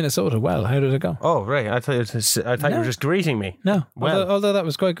 Minnesota well. How did it go? Oh, right. I thought you were just greeting me. No. Well, although that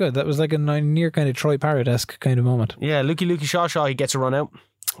was quite good. That was like a near kind of Troy Parrott-esque kind of moment. Yeah, Lukey Shaw, he gets a run out.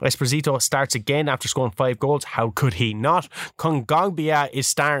 Esposito starts again after scoring 5 goals. How could he not? Kongogbia is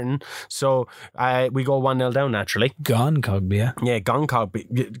starting, so we go 1-0 down naturally. Gone Cogbia. Yeah, gone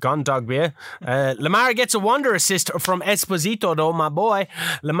Dogbia. Lamar gets a wonder assist from Esposito, though, my boy.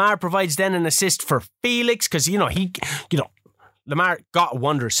 Lamar provides then an assist for Felix because Lamar got a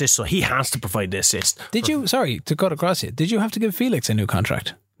wonder assist, so he has to provide the assist. Sorry to cut across you, did you have to give Felix a new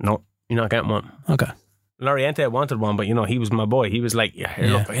contract? No, you're not getting one. Okay. Loriente wanted one, but he was my boy. He was like,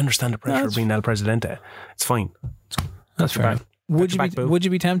 look, I understand the pressure of being El Presidente. It's fine. That's fair. Would you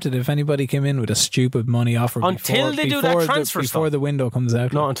be tempted if anybody came in with a stupid money offer until they do that transfer stuff before the window comes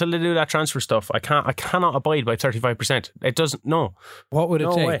out? No, until they do that transfer stuff. I cannot abide by 35%. It doesn't. No. What would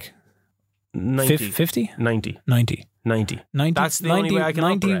it take? 90. 50? 90. 90. 90. 90. That's the only way I can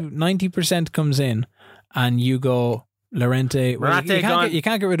operate. 90% comes in, and you go. Lorente, you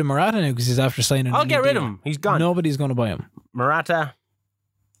can't get rid of Morata now because he's after signing. I'll get rid of him. He's gone. Nobody's going to buy him. Morata,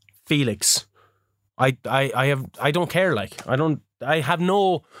 Felix. I don't care. I have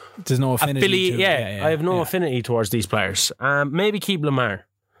no. There's no affinity. I have no affinity towards these players. Maybe keep Lamar.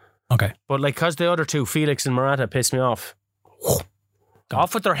 Okay, but because the other two, Felix and Morata, piss me off.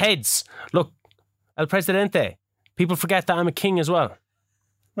 Off with their heads. Look, El Presidente. People forget that I'm a king as well.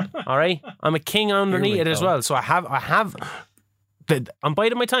 All right, I'm a king underneath it as well. So I have. I'm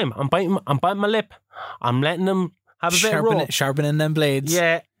biding my time. I'm biting my lip. I'm letting them have a bit of rope. Sharpening them blades.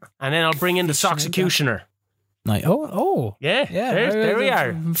 Yeah, and then I'll bring in the Soxecutioner. Like, yeah. There we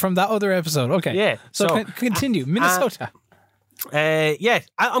are from that other episode. Okay, yeah. So continue, Minnesota.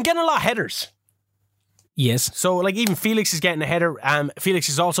 I'm getting a lot of headers. Yes. So like even Felix is getting a header. Felix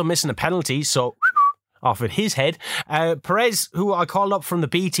is also missing a penalty. So. Off at his head. Perez, who I called up from the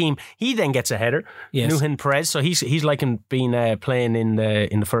B team, he then gets a header. Yes. Nuhin Perez, so he's liking being playing in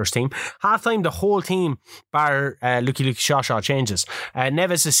the first team. Half time, the whole team, bar Lucky Shaw changes.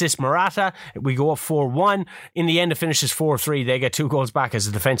 Neves assists Morata. We go up 4-1. In the end, it finishes 4-3. They get 2 goals back as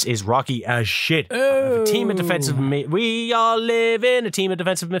the defence is rocky as shit. A team of defensive. We all live in a team of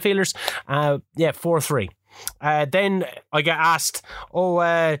defensive midfielders. 4-3. Then I get asked,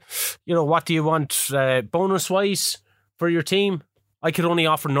 what do you want bonus-wise for your team? I could only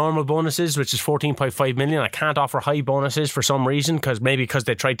offer normal bonuses, which is 14.5 million. I can't offer high bonuses for some reason, because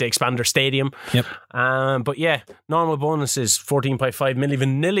they tried to expand their stadium. Yep. But yeah, normal bonuses, 14.5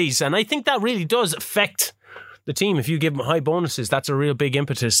 million vanillies. And I think that really does affect the team. If you give them high bonuses, that's a real big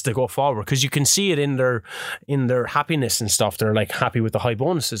impetus to go forward, because you can see it in their happiness and stuff. They're like happy with the high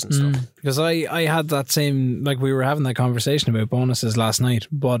bonuses and stuff. Because I had that same, like we were having that conversation about bonuses last night,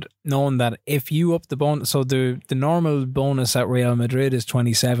 but knowing that if you up the bonus, so the normal bonus at Real Madrid is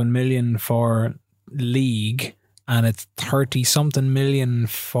 27 million for league, and it's 30 something million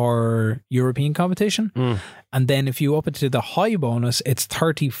for European competition. And then if you up it to the high bonus, it's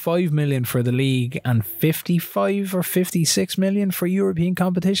 35 million for the league and 55 or 56 million for European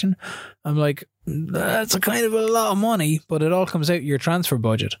competition. I'm like, that's a kind of a lot of money, but it all comes out your transfer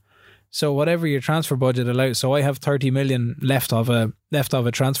budget. So whatever your transfer budget allows. So I have 30 million left of a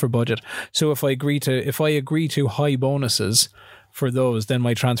transfer budget. So if I agree to high bonuses for those, then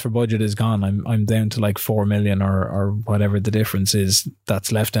my transfer budget is gone. I'm down to like 4 million or whatever the difference is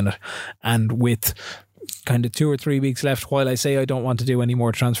that's left in it. And with kind of 2 or 3 weeks left, while I say I don't want to do any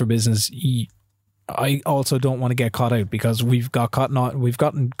more transfer business, I also don't want to get caught out, because we've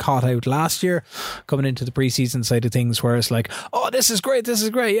gotten caught out last year coming into the preseason side of things, where it's like, oh, this is great,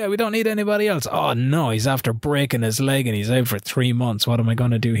 yeah, we don't need anybody else. Oh no, he's after breaking his leg and he's out for 3 months. What am I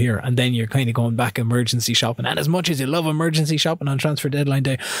going to do here? And then you're kind of going back emergency shopping, and as much as you love emergency shopping on transfer deadline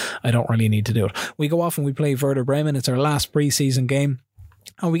day, I don't really need to do it. We go off and we play Werder Bremen. It's our last preseason game.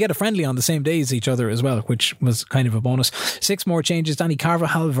 And we get a friendly on the same day as each other as well, which was kind of a bonus. 6 more changes: Dani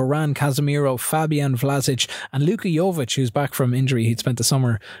Carvajal, Varane, Casemiro, Fabian Vlasic, and Luka Jovic, who's back from injury. He'd spent the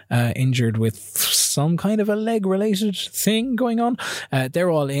summer injured with some kind of a leg-related thing going on.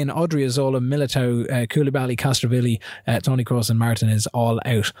 They're all in. Odriozola, Militao, Koulibaly, Castrovilli, Toni Kroos and Martin is all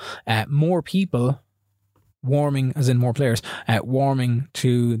out. More people warming, as in more players, warming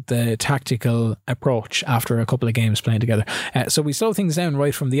to the tactical approach after a couple of games playing together. So we slow things down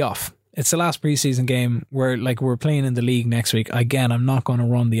right from the off. It's the last preseason game. We're playing in the league next week. Again, I'm not going to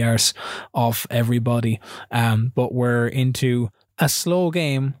run the arse off everybody, but we're into a slow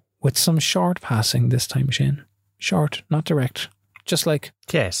game with some short passing this time, Shane. Short, not direct. Just like,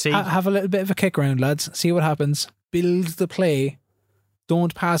 yeah, see, have a little bit of a kick around, lads. See what happens. Build the play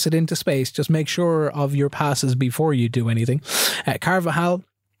Don't pass it into space. Just make sure of your passes before you do anything. Carvajal,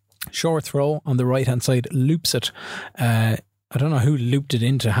 short throw on the right-hand side, loops it. I don't know who looped it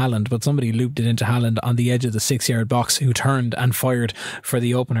into Haaland, but somebody looped it into Haaland on the edge of the 6-yard box, who turned and fired for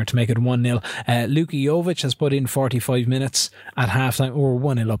the opener to make it 1-0. Luka Jovic has put in 45 minutes at halftime, or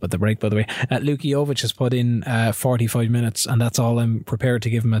 1-0 up at the break, by the way. Luka Jovic has put in 45 minutes, and that's all I'm prepared to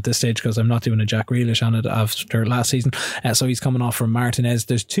give him at this stage, because I'm not doing a Jack Grealish on it after last season. So he's coming off from Martinez.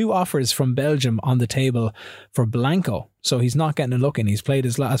 There's 2 offers from Belgium on the table for Blanco. So he's not getting a look in. He's played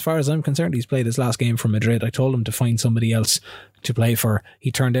as far as I'm concerned, he's played his last game for Madrid. I told him to find somebody else to play for.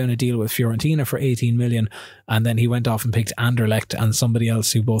 He turned down a deal with Fiorentina for 18 million, and then he went off and picked Anderlecht and somebody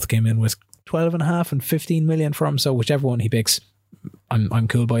else who both came in with 12.5 and 15 million for him. So whichever one he picks, I'm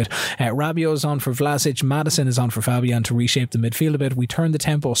cool by it. Rabiot is on for Vlasic. Maddison is on for Fabian to reshape the midfield a bit. We turn the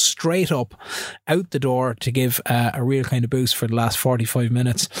tempo straight up out the door to give a real kind of boost for the last 45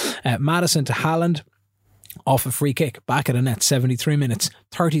 minutes. Maddison to Haaland, off a free kick, back at the net, 73 minutes.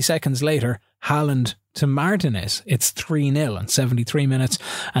 30 seconds later, Haaland to Martinez. It's 3-0 in 73 minutes.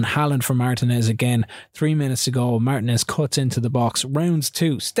 And Haaland for Martinez again. 3 minutes to go. Martinez cuts into the box, rounds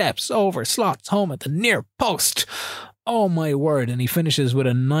 2, steps over, slots home at the near post. Oh my word. And he finishes with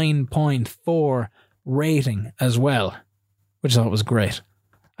a 9.4 rating as well, which I thought was great.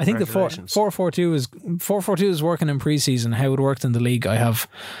 I think the 4-4-2 is working in pre-season. How it worked in the league,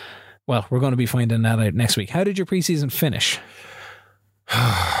 well, we're going to be finding that out next week. How did your pre-season finish?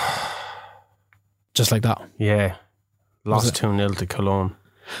 Just like that. Yeah. Lost 2-0 to Cologne.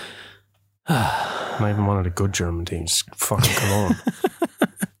 Not even one of the good German teams. Fucking Cologne.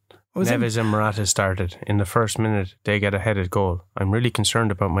 Neves and Morata started. In the first minute, they get a headed goal. I'm really concerned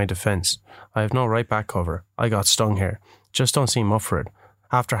about my defence. I have no right back cover. I got stung here. Just don't seem up for it.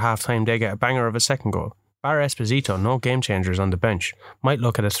 After half-time, they get a banger of a second goal. Bar Esposito, no game changers on the bench. Might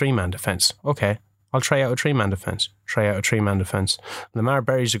look at a 3-man defence. Okay, I'll try out a 3-man defence. Lamar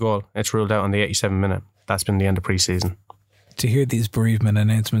buries a goal. It's ruled out on the 87th minute. That's been the end of pre-season. To hear these bereavement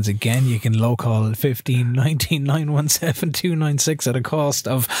announcements again, you can low-call 15 19 917 296 at a cost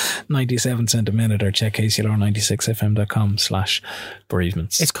of 97 cents a minute, or check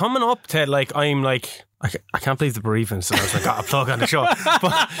kclr96fm.com/bereavements. It's coming up to I can't believe the bereavement, so I got a plug on the show.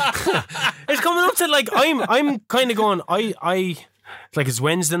 But it's coming up to I'm kind of going, it's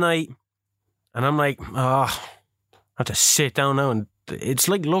Wednesday night, and I'm like, I have to sit down now, and it's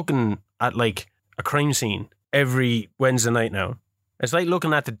like looking at a crime scene every Wednesday night now. It's like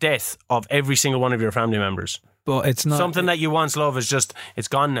looking at the death of every single one of your family members. But it's not something that you once loved it's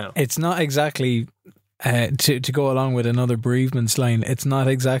gone now. It's not exactly. To go along with another bereavements line, it's not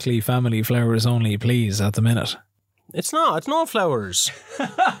exactly family flowers only, please, at the minute. It's not. It's no flowers.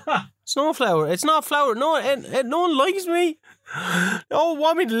 It's no flower. It's not flower. No, no one likes me. No one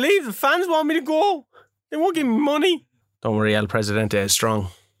want me to leave. The fans want me to go. They won't give me money. Don't worry, El Presidente is strong.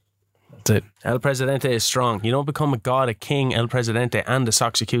 That's it. El Presidente is strong. You don't become a god, a king, El Presidente, and a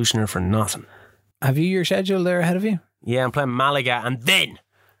executioner for nothing. Have you your schedule there ahead of you? Yeah, I'm playing Malaga and then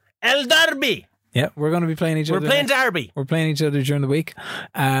El Derby. Yeah, we're going to be playing each other. We're playing Derby. We're playing each other during the week.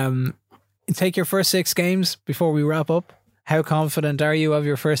 Take your first 6 games before we wrap up. How confident are you of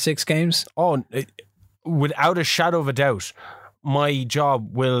your first 6 games? Oh, without a shadow of a doubt, my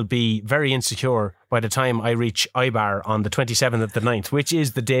job will be very insecure by the time I reach Eibar on the 27th of the 9th, which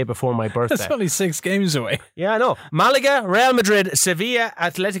is the day before my birthday. That's only 6 games away. Yeah, I know. Malaga, Real Madrid, Sevilla,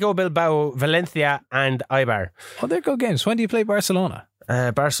 Atletico Bilbao, Valencia and Eibar. Oh, they're good games. When do you play Barcelona?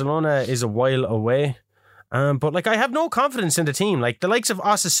 Barcelona is a while away. But I have no confidence in the team. The likes of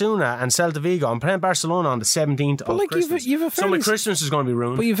Osasuna and Celta Vigo. I'm playing Barcelona on the 17th of Christmas. So my Christmas is going to be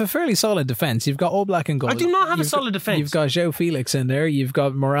ruined. But you've a fairly solid defence. You've got Oblak in goal. I do not have a solid defence. You've got João Felix in there. You've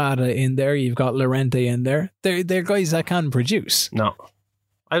got Morata in there. You've got Llorente in there. They're guys that can produce. No,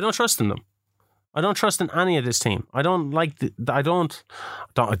 I don't trust in them. I don't trust in any of this team. I don't like I don't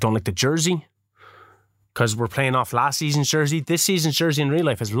like the jersey, because we're playing off last season's jersey. This season's jersey in real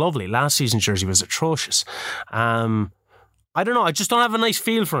life is lovely. Last season's jersey was atrocious. I don't know. I just don't have a nice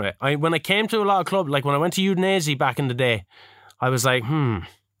feel for it. When I came to a lot of clubs, when I went to Udinese back in the day, I was like,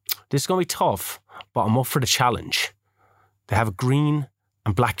 this is going to be tough, but I'm up for the challenge. They have a green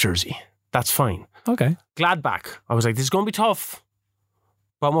and black jersey. That's fine. Okay. Gladbach. I was like, this is going to be tough,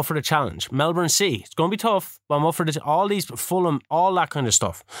 but I'm up for the challenge. Melbourne C, it's going to be tough, but I'm up for all these, Fulham, all that kind of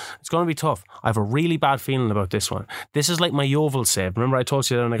stuff. It's going to be tough. I have a really bad feeling about this one. This is like my Yeovil save. Remember I told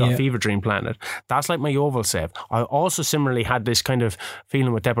you that when I got Fever Dream planted? That's like my Yeovil save. I also similarly had this kind of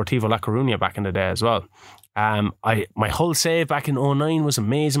feeling with Deportivo La Coruña back in the day as well. My Hull save back in 2009 was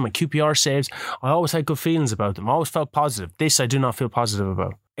amazing. My QPR saves, I always had good feelings about them. I always felt positive. This I do not feel positive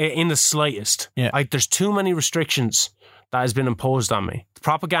about in the slightest. There's too many restrictions that has been imposed on me.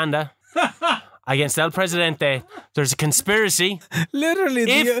 Propaganda against El Presidente. There's a conspiracy. Literally,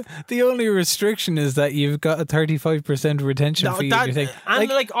 the only restriction is that you've got a 35% retention fee.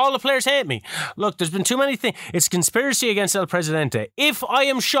 And all the players hate me. Look, there's been too many things. It's conspiracy against El Presidente. If I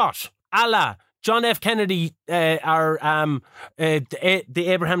am shot, Allah, John F. Kennedy, the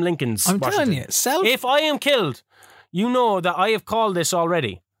Abraham Lincolns. I'm telling you, if I am killed, you know that I have called this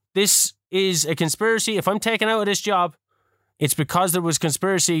already. This is a conspiracy. If I'm taken out of this job, it's because there was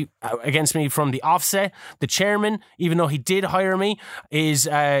conspiracy against me from the offset. The chairman, even though he did hire me, is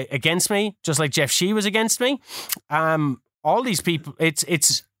against me, just like Jeff Shee was against me. All these people,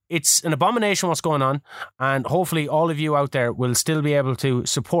 it's an abomination what's going on, and hopefully all of you out there will still be able to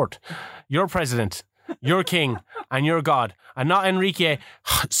support your president, your king, and your God, and not Enrique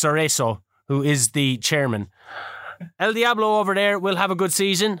Cerezo, who is the chairman. El Diablo over there will have a good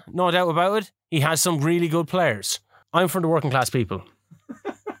season, no doubt about it. He has some really good players. I'm from the working class people.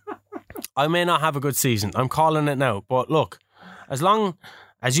 I may not have a good season. I'm calling it now. But look, as long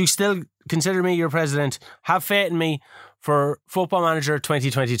as you still consider me your president, have faith in me for Football Manager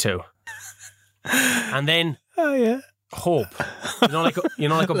 2022. And then hope. You know, like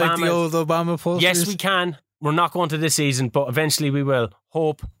Obama. Like the old Obama posters. Yes, we can. We're not going to this season, but eventually we will.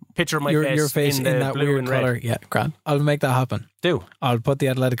 Hope. Picture my your face in that blue weird and colour. red. Yeah, grand. I'll make that happen. Do. I'll put the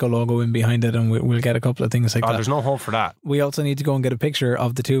Atletico logo in behind it, and we'll get a couple of things like that. There's no hope for that. We also need to go and get a picture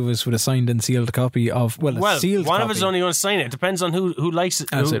of the two of us with a signed and sealed copy of a sealed one copy. of us is only going to sign it. It depends on who likes it.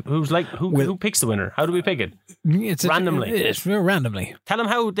 Who picks the winner. How do we pick it? Randomly. It's randomly. Tell them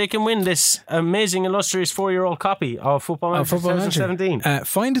how they can win this amazing, illustrious 4-year-old copy of Football Manager 2017.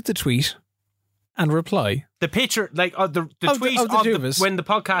 Find the tweet and reply. The picture, like the tweet of when the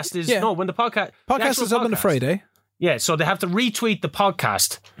podcast is when the podcast is up on the Friday. Yeah, so they have to retweet the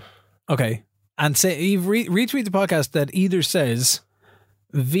podcast. Okay, and say retweet the podcast that either says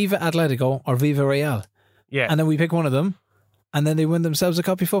 "Viva Atletico" or "Viva Real." Yeah, and then we pick one of them, and then they win themselves a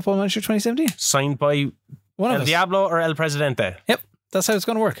copy of Football Manager 2017, signed by one of El us. Diablo or El Presidente. Yep. That's how it's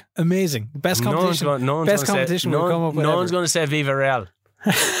going to work. Amazing. Best competition. No one's going to say Viva Real.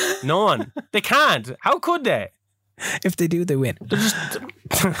 No one. They can't. How could they? If they do, they win. Because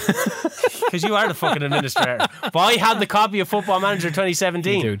you are the fucking administrator. But I had the copy of Football Manager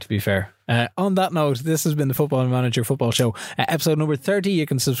 2017. You do, to be fair. On that note, this has been the Football Manager Football Show. Episode number 30. You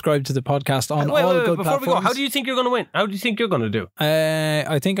can subscribe to the podcast on all good before platforms. We go, how do you think you're going to win? How do you think you're going to do?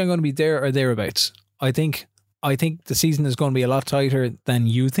 I think I'm going to be there or thereabouts. I think the season is going to be a lot tighter than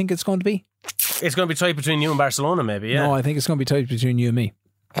you think it's going to be. It's going to be tight between you and Barcelona, maybe, yeah? No, I think it's going to be tight between you and me.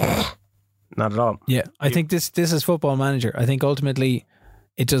 Not at all. Yeah, I think this is Football Manager. I think ultimately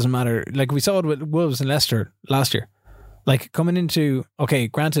it doesn't matter. Like we saw it with Wolves and Leicester last year. Like coming into, okay,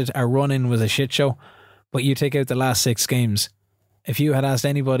 granted our run-in was a shit show, but you take out the last 6 games. If you had asked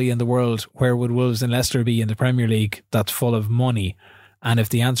anybody in the world where would Wolves and Leicester be in the Premier League that's full of money, and if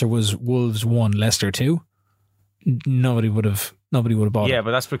the answer was Wolves 1, Leicester 2, nobody would have bought it. Yeah,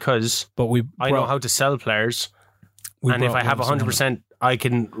 but that's because I know how to sell players, and if I have 100%, I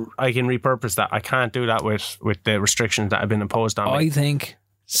can repurpose that. I can't do that with the restrictions that have been imposed on me. I think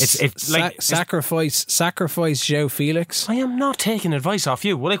it's like sacrifice João Felix. I am not taking advice off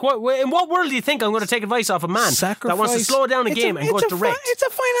you. Like, in what world do you think I'm going to take advice off a man that wants to slow down a game and go direct? It's a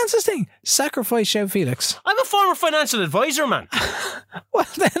finances thing. Sacrifice João Felix. I'm a former financial advisor, man. Well,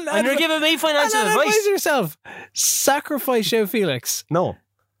 then, and you're giving me financial advice. Advise yourself. Sacrifice João Felix. No.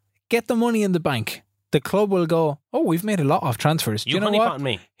 Get the money in the bank. The club will go, oh, we've made a lot of transfers. You're honeypotting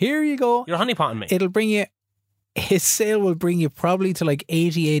me. Here you go. You're honeypotting me. It'll bring you, his sale will bring you probably to like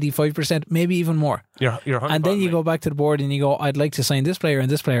 80-85%, maybe even more. You're honeypotting and then you me. go back to the board and you go, I'd like to sign this player and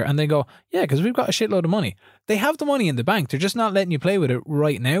this player. And they go, yeah, because we've got a shitload of money. They have the money in the bank. They're just not letting you play with it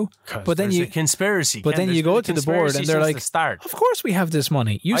right now. But then you conspiracy. But then you go to the board and they're like, of course we have this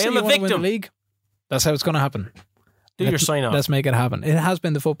money. You say you want to win the league. That's how it's going to happen. Do your sign off. Let's make it happen. It has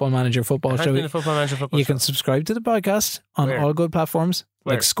been the Football Manager Football Show. You can subscribe to the podcast on all good platforms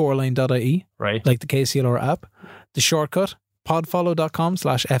like scoreline.ie, right? Like the KCLR app. The shortcut,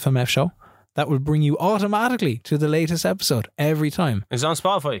 podfollow.com/FMF show. that will bring you automatically to the latest episode every time. It's on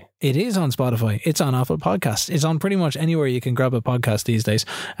Spotify. It is on Spotify. It's on Apple Podcasts. It's on pretty much anywhere you can grab a podcast these days,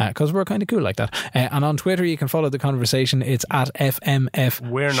 because we're kind of cool like that. And on Twitter, you can follow the conversation. It's at FMF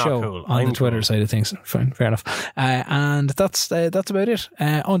We're not Show cool. on I'm the Twitter cool. side of things. Fair enough. And that's about it.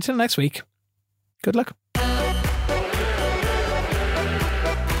 Until next week, good luck.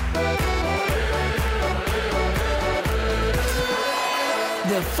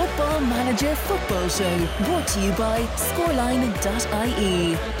 The Football Manager Football Show, brought to you by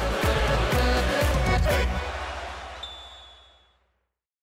scoreline.ie.